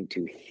according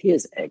to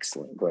his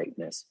excellent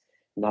greatness,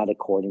 not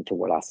according to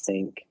what I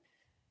think,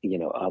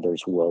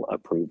 others will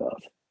approve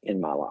of in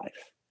my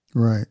life.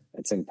 Right.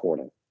 It's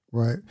important.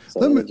 Right.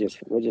 So go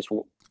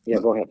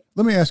ahead.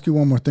 Let me ask you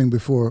one more thing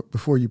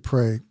before you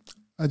pray.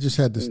 I just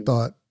had this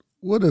thought.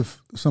 What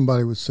if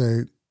somebody would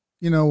say,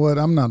 you know what,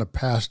 I'm not a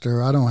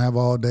pastor. I don't have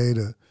all day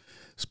to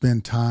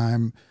spend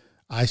time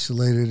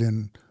isolated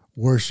in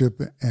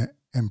worship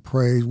and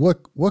praise.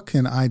 What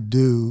can I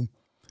do?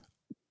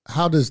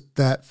 How does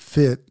that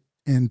fit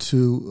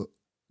into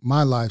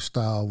my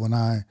lifestyle when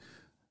I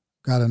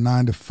got a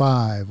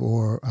 9-to-5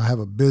 or I have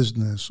a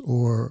business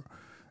or,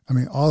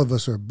 all of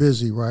us are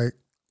busy, right?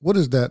 What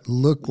does that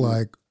look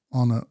like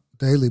on a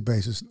daily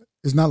basis?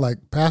 It's not like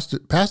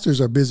pastors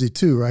are busy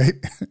too, right?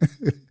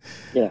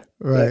 Yeah.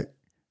 Right. Yeah.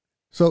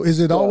 So is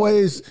it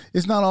always,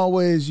 it's not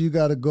always you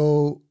got to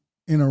go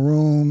in a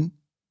room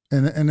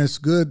and it's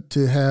good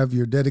to have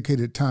your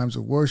dedicated times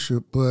of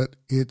worship, but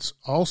it's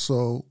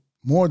also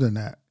more than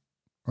that,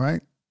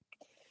 right?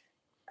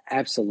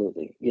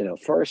 Absolutely.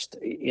 First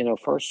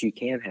you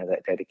can have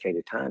that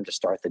dedicated time to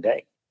start the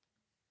day.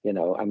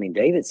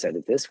 David said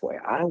it this way: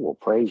 I will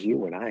praise you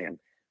when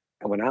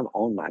I'm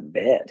on my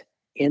bed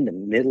in the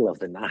middle of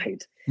the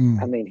night.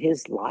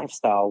 His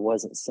lifestyle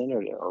wasn't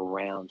centered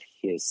around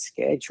his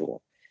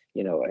schedule,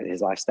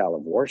 his lifestyle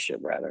of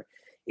worship, rather.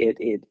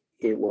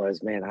 It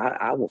was, man,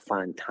 I will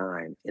find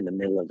time in the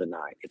middle of the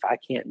night. If I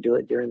can't do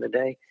it during the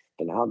day,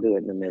 then I'll do it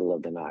in the middle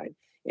of the night.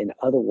 In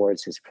other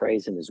words, his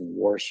praise and his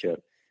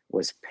worship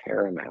was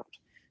paramount.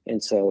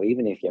 And so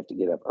even if you have to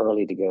get up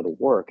early to go to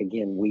work,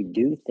 again, we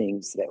do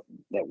things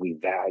that we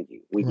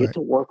value. We get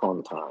to work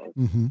on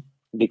time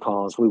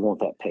because we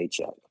want that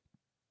paycheck,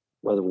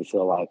 whether we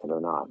feel like it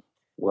or not.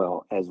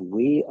 Well, as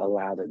we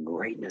allow the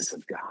greatness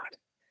of God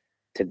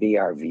to be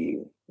our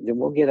view, then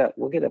we'll get up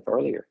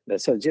earlier.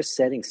 So just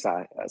setting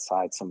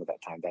aside some of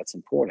that time, that's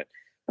important.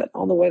 But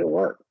on the way to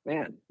work,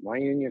 man, while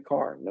you're in your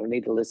car, no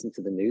need to listen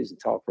to the news and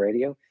talk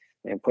radio,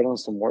 and put on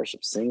some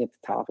worship, sing at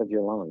the top of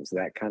your lungs,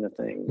 that kind of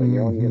thing. When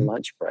you're on your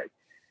lunch break,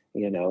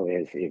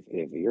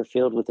 if you're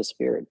filled with the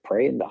Spirit,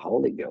 pray in the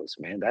Holy Ghost,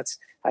 man. That's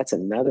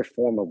another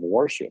form of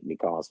worship,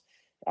 because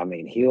I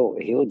mean,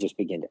 he'll just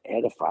begin to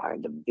edify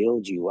and to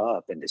build you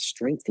up and to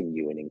strengthen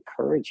you and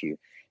encourage you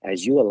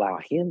as you allow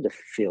him to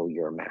fill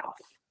your mouth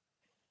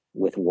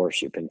with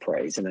worship and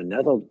praise in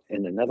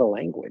another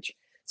language.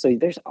 So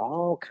there's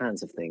all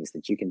kinds of things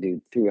that you can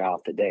do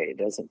throughout the day. It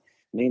doesn't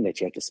mean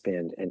that you have to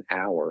spend an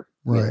hour,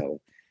 Right.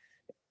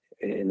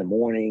 In the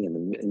morning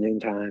and the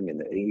noontime and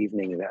the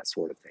evening and that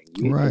sort of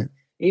thing. Right.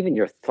 Even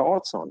your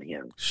thoughts on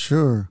him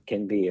Sure.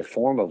 can be a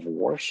form of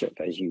worship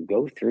as you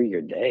go through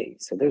your day.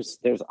 So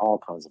there's all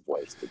kinds of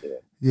ways to do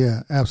it.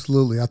 Yeah,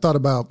 absolutely. I thought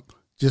about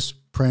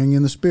just praying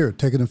in the Spirit,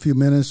 taking a few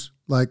minutes,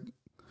 like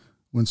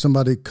when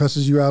somebody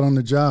cusses you out on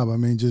the job. I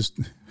mean, just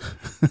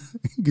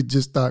you could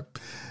just start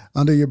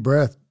under your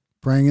breath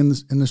praying in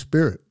the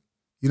Spirit.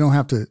 You don't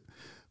have to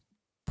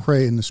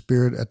pray in the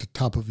Spirit at the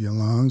top of your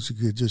lungs. You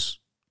could just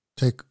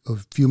take a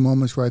few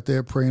moments right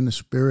there, pray in the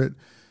Spirit.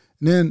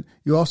 And then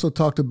you also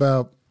talked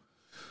about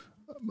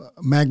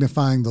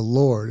magnifying the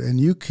Lord.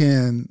 And you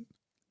can,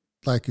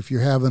 like if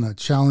you're having a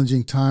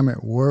challenging time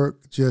at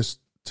work, just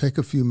take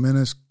a few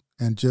minutes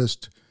and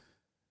just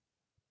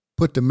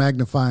put the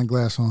magnifying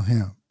glass on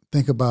him.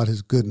 Think about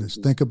his goodness.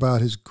 Think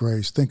about his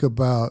grace. Think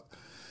about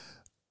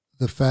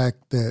the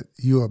fact that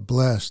you are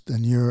blessed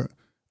and you're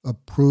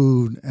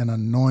approved and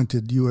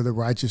anointed. You are the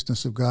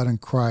righteousness of God in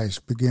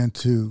Christ. Begin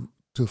to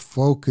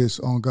focus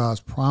on God's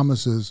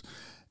promises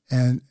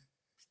and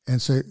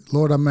say,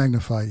 Lord, I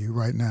magnify you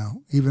right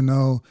now. Even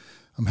though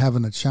I'm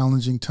having a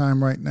challenging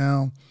time right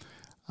now,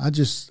 I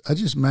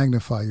just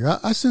magnify you.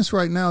 I sense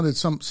right now that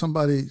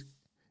somebody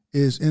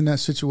is in that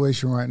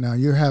situation right now.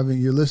 You're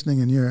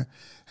listening and you're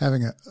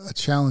having a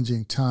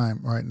challenging time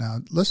right now.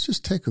 Let's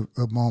just take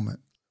a moment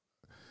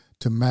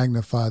to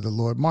magnify the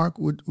Lord. Mark,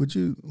 would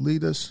you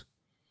lead us?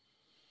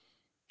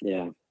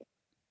 Yeah.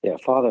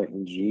 Father,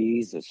 in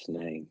Jesus'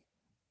 name,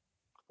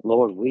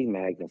 Lord, we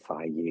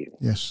magnify you.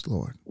 Yes,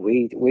 Lord.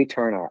 We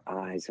turn our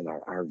eyes and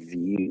our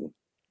view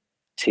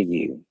to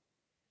you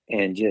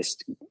and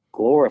just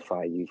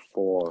glorify you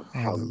for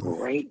Hallelujah. how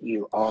great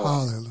you are.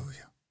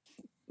 Hallelujah.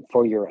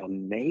 For your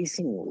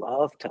amazing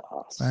love to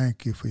us.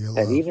 Thank you for your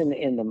that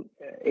love.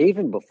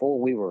 Even before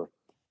we were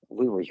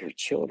your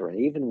children,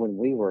 even when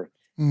we were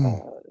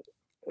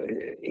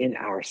in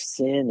our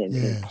sin and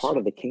in part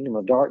of the kingdom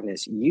of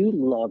darkness, you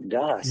loved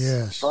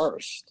us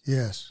first.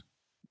 Yes.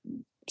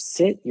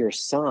 Sent your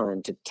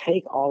son to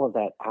take all of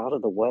that out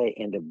of the way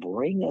and to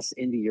bring us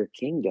into your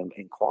kingdom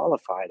and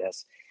qualified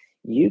us.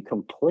 You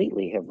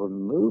completely have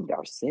removed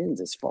our sins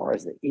as far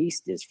as the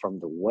east is from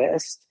the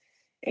west,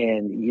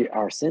 and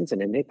our sins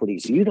and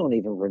iniquities you don't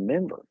even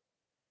remember.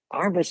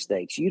 Our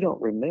mistakes you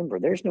don't remember.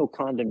 There's no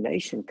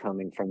condemnation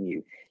coming from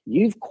you.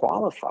 You've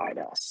qualified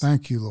us.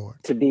 Thank you, Lord.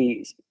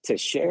 To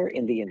share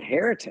in the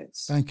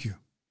inheritance. Thank you.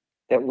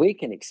 That we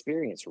can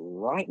experience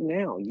right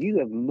now. You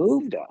have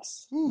moved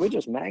us. Ooh. We're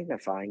just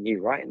magnifying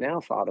you right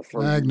now, Father,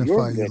 for Magnify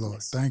your you,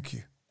 goodness. Lord. Thank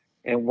you.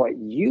 And what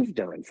you've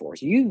done for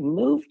us. You've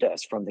moved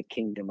us from the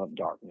kingdom of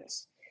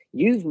darkness.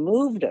 You've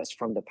moved us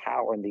from the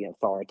power and the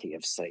authority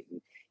of Satan.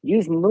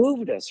 You've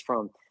moved us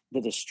from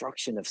the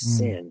destruction of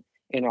sin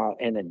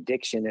and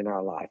addiction in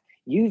our life.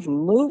 You've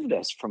moved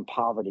us from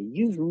poverty.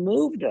 You've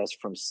moved us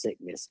from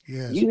sickness.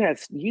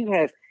 Yes. You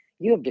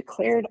have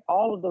declared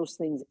all of those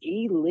things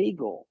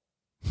illegal,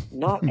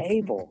 not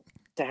able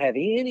to have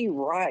any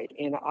right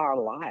in our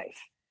life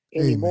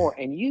anymore.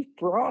 Amen. And you've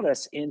brought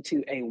us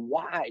into a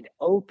wide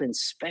open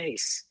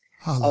space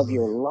of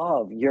your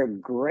love, your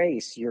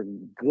grace, your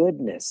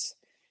goodness,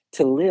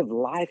 to live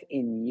life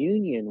in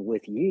union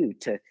with you,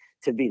 to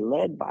be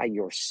led by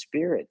your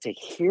Spirit, to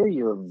hear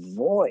your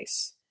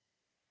voice.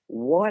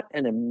 What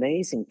an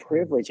amazing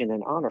privilege and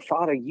an honor.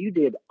 Father, you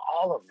did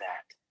all of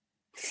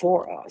that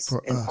for us.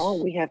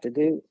 All we have to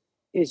do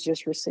is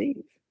just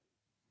receive.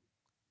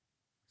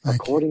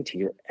 According to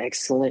your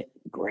excellent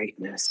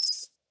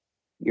greatness,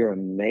 your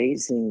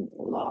amazing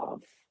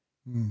love.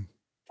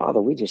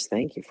 Father, we just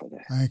thank you for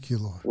that. Thank you,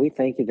 Lord. We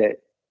thank you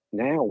that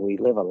now we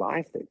live a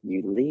life that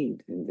you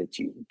lead and that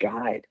you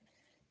guide,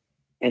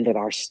 and that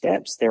our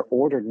steps, they're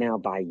ordered now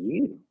by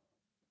you,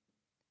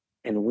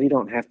 and we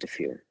don't have to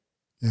fear.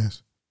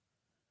 Yes.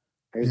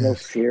 There's no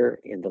fear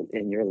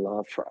in your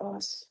love for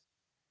us,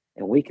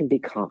 and we can be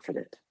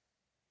confident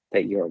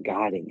that you are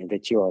guiding and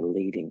that you are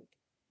leading.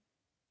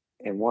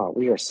 And wow,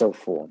 we are so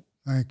full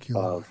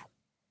of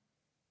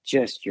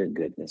just your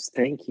goodness.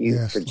 Thank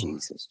you for Lord.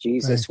 Jesus.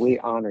 Jesus, we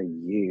honor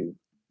you,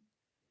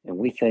 and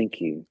we thank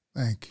you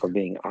for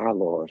being our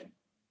Lord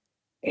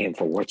and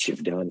for what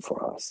you've done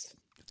for us.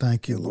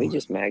 Thank you, Lord. We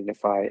just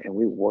magnify and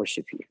we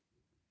worship you.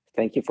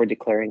 Thank you for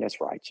declaring us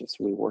righteous.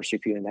 We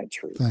worship you in that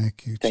truth.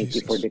 Thank you, Thank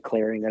Jesus. you for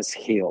declaring us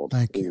healed.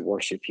 We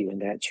worship you in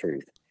that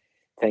truth.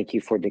 Thank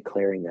you for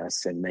declaring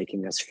us and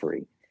making us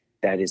free.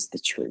 That is the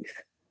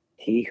truth.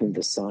 He whom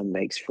the Son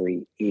makes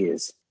free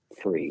is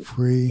free.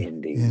 Free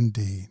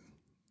indeed.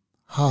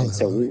 Hallelujah. And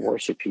so we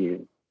worship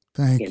you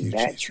in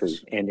that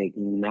truth and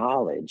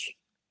acknowledge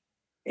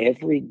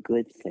every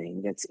good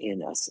thing that's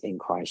in us in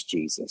Christ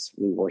Jesus.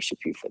 We worship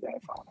you for that,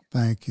 Father.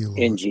 Thank you, Lord.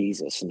 In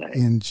Jesus' name.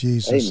 In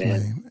Jesus'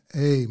 Amen.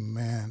 name.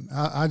 Amen.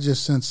 I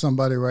just sent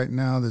somebody right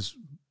now that's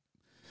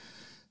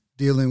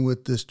dealing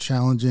with this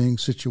challenging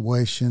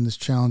situation, this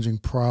challenging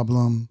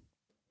problem.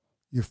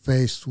 You're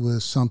faced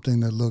with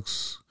something that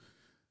looks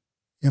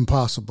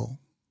impossible,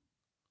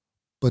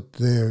 but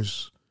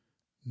there's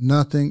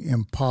nothing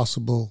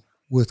impossible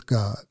with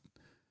God.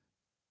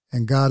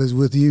 And God is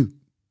with you.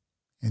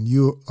 And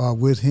you are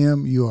with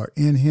him. You are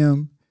in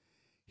him.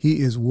 He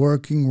is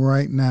working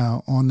right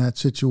now on that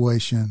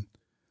situation,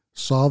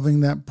 solving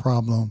that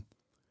problem,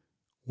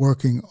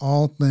 working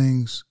all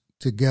things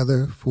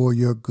together for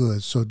your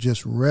good. So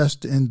just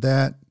rest in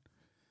that.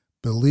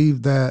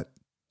 Believe that.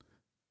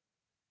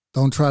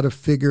 Don't try to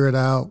figure it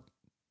out.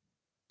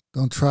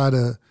 Don't try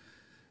to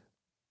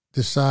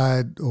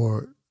decide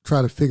or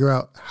try to figure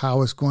out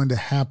how it's going to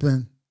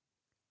happen.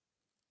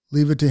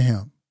 Leave it to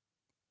him.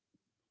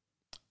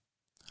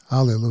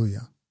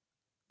 Hallelujah.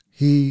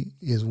 He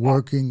is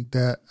working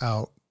that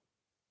out.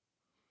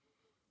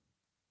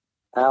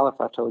 Al, if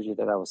I told you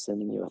that I was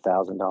sending you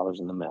 $1,000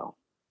 in the mail,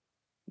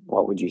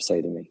 what would you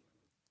say to me?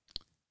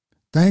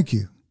 Thank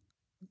you.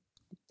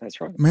 That's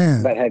right.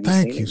 Man, but have you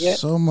thank seen you it yet?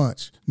 so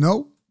much.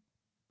 Nope.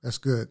 That's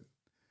good.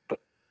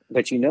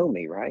 But you know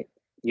me, right?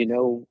 You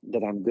know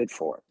that I'm good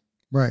for it.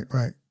 Right,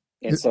 right.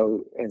 And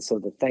so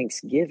the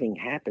Thanksgiving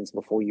happens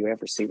before you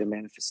ever see the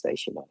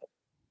manifestation of it.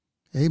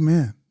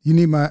 Amen. You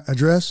need my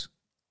address?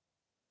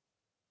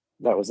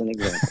 That was an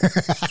example.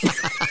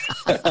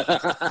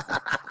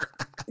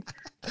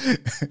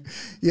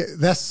 Yeah,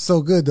 that's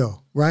so good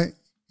though, right?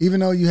 Even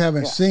though you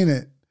haven't seen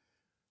it,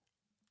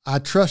 I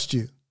trust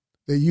you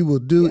that you will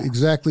do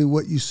exactly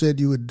what you said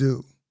you would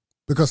do,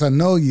 because I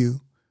know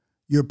you.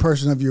 You're a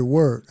person of your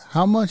word.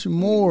 How much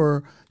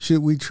more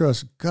should we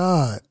trust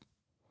God,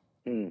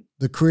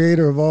 the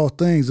creator of all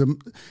things?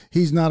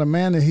 He's not a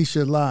man that he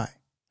should lie.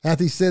 Hath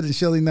he said, and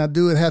shall he not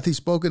do it? Hath he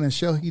spoken, and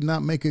shall he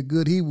not make it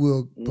good? He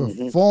will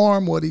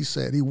perform what he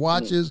said. He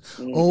watches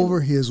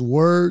over his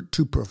word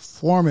to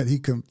perform it. He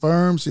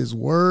confirms his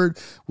word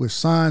with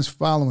signs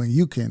following.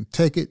 You can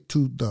take it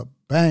to the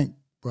bank,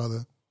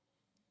 brother,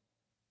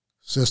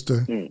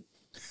 sister.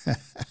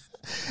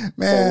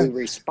 Man, so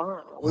we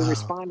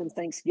respond in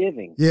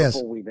thanksgiving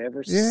before we've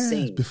ever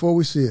seen. Before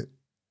we see it.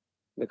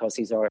 Because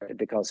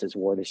his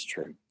word is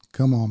true.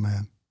 Come on,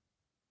 man.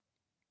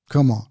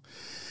 Come on.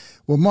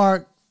 Well,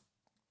 Mark,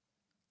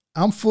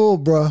 I'm full,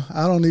 bro.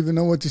 I don't even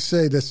know what to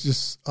say. That's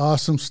just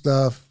awesome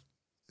stuff.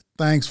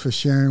 Thanks for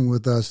sharing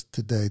with us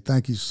today.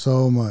 Thank you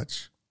so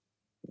much.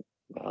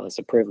 Well, it's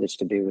a privilege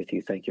to be with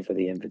you. Thank you for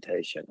the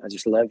invitation. I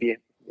just love you.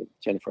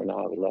 Jennifer and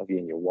I, we love you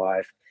and your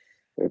wife.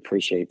 We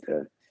appreciate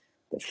the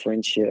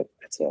friendship.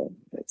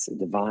 It's a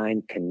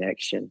divine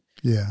connection.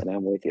 Yeah. And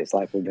I'm with you. It's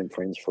like we've been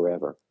friends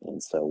forever.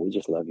 And so we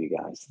just love you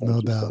guys.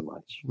 Thank you so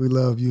much. We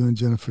love you and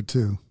Jennifer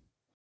too.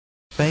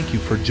 Thank you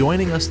for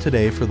joining us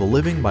today for the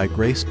Living by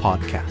Grace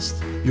podcast.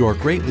 You are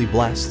greatly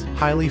blessed,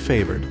 highly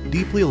favored,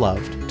 deeply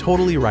loved,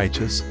 totally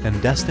righteous,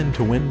 and destined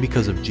to win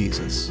because of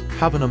Jesus.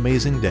 Have an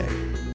amazing day.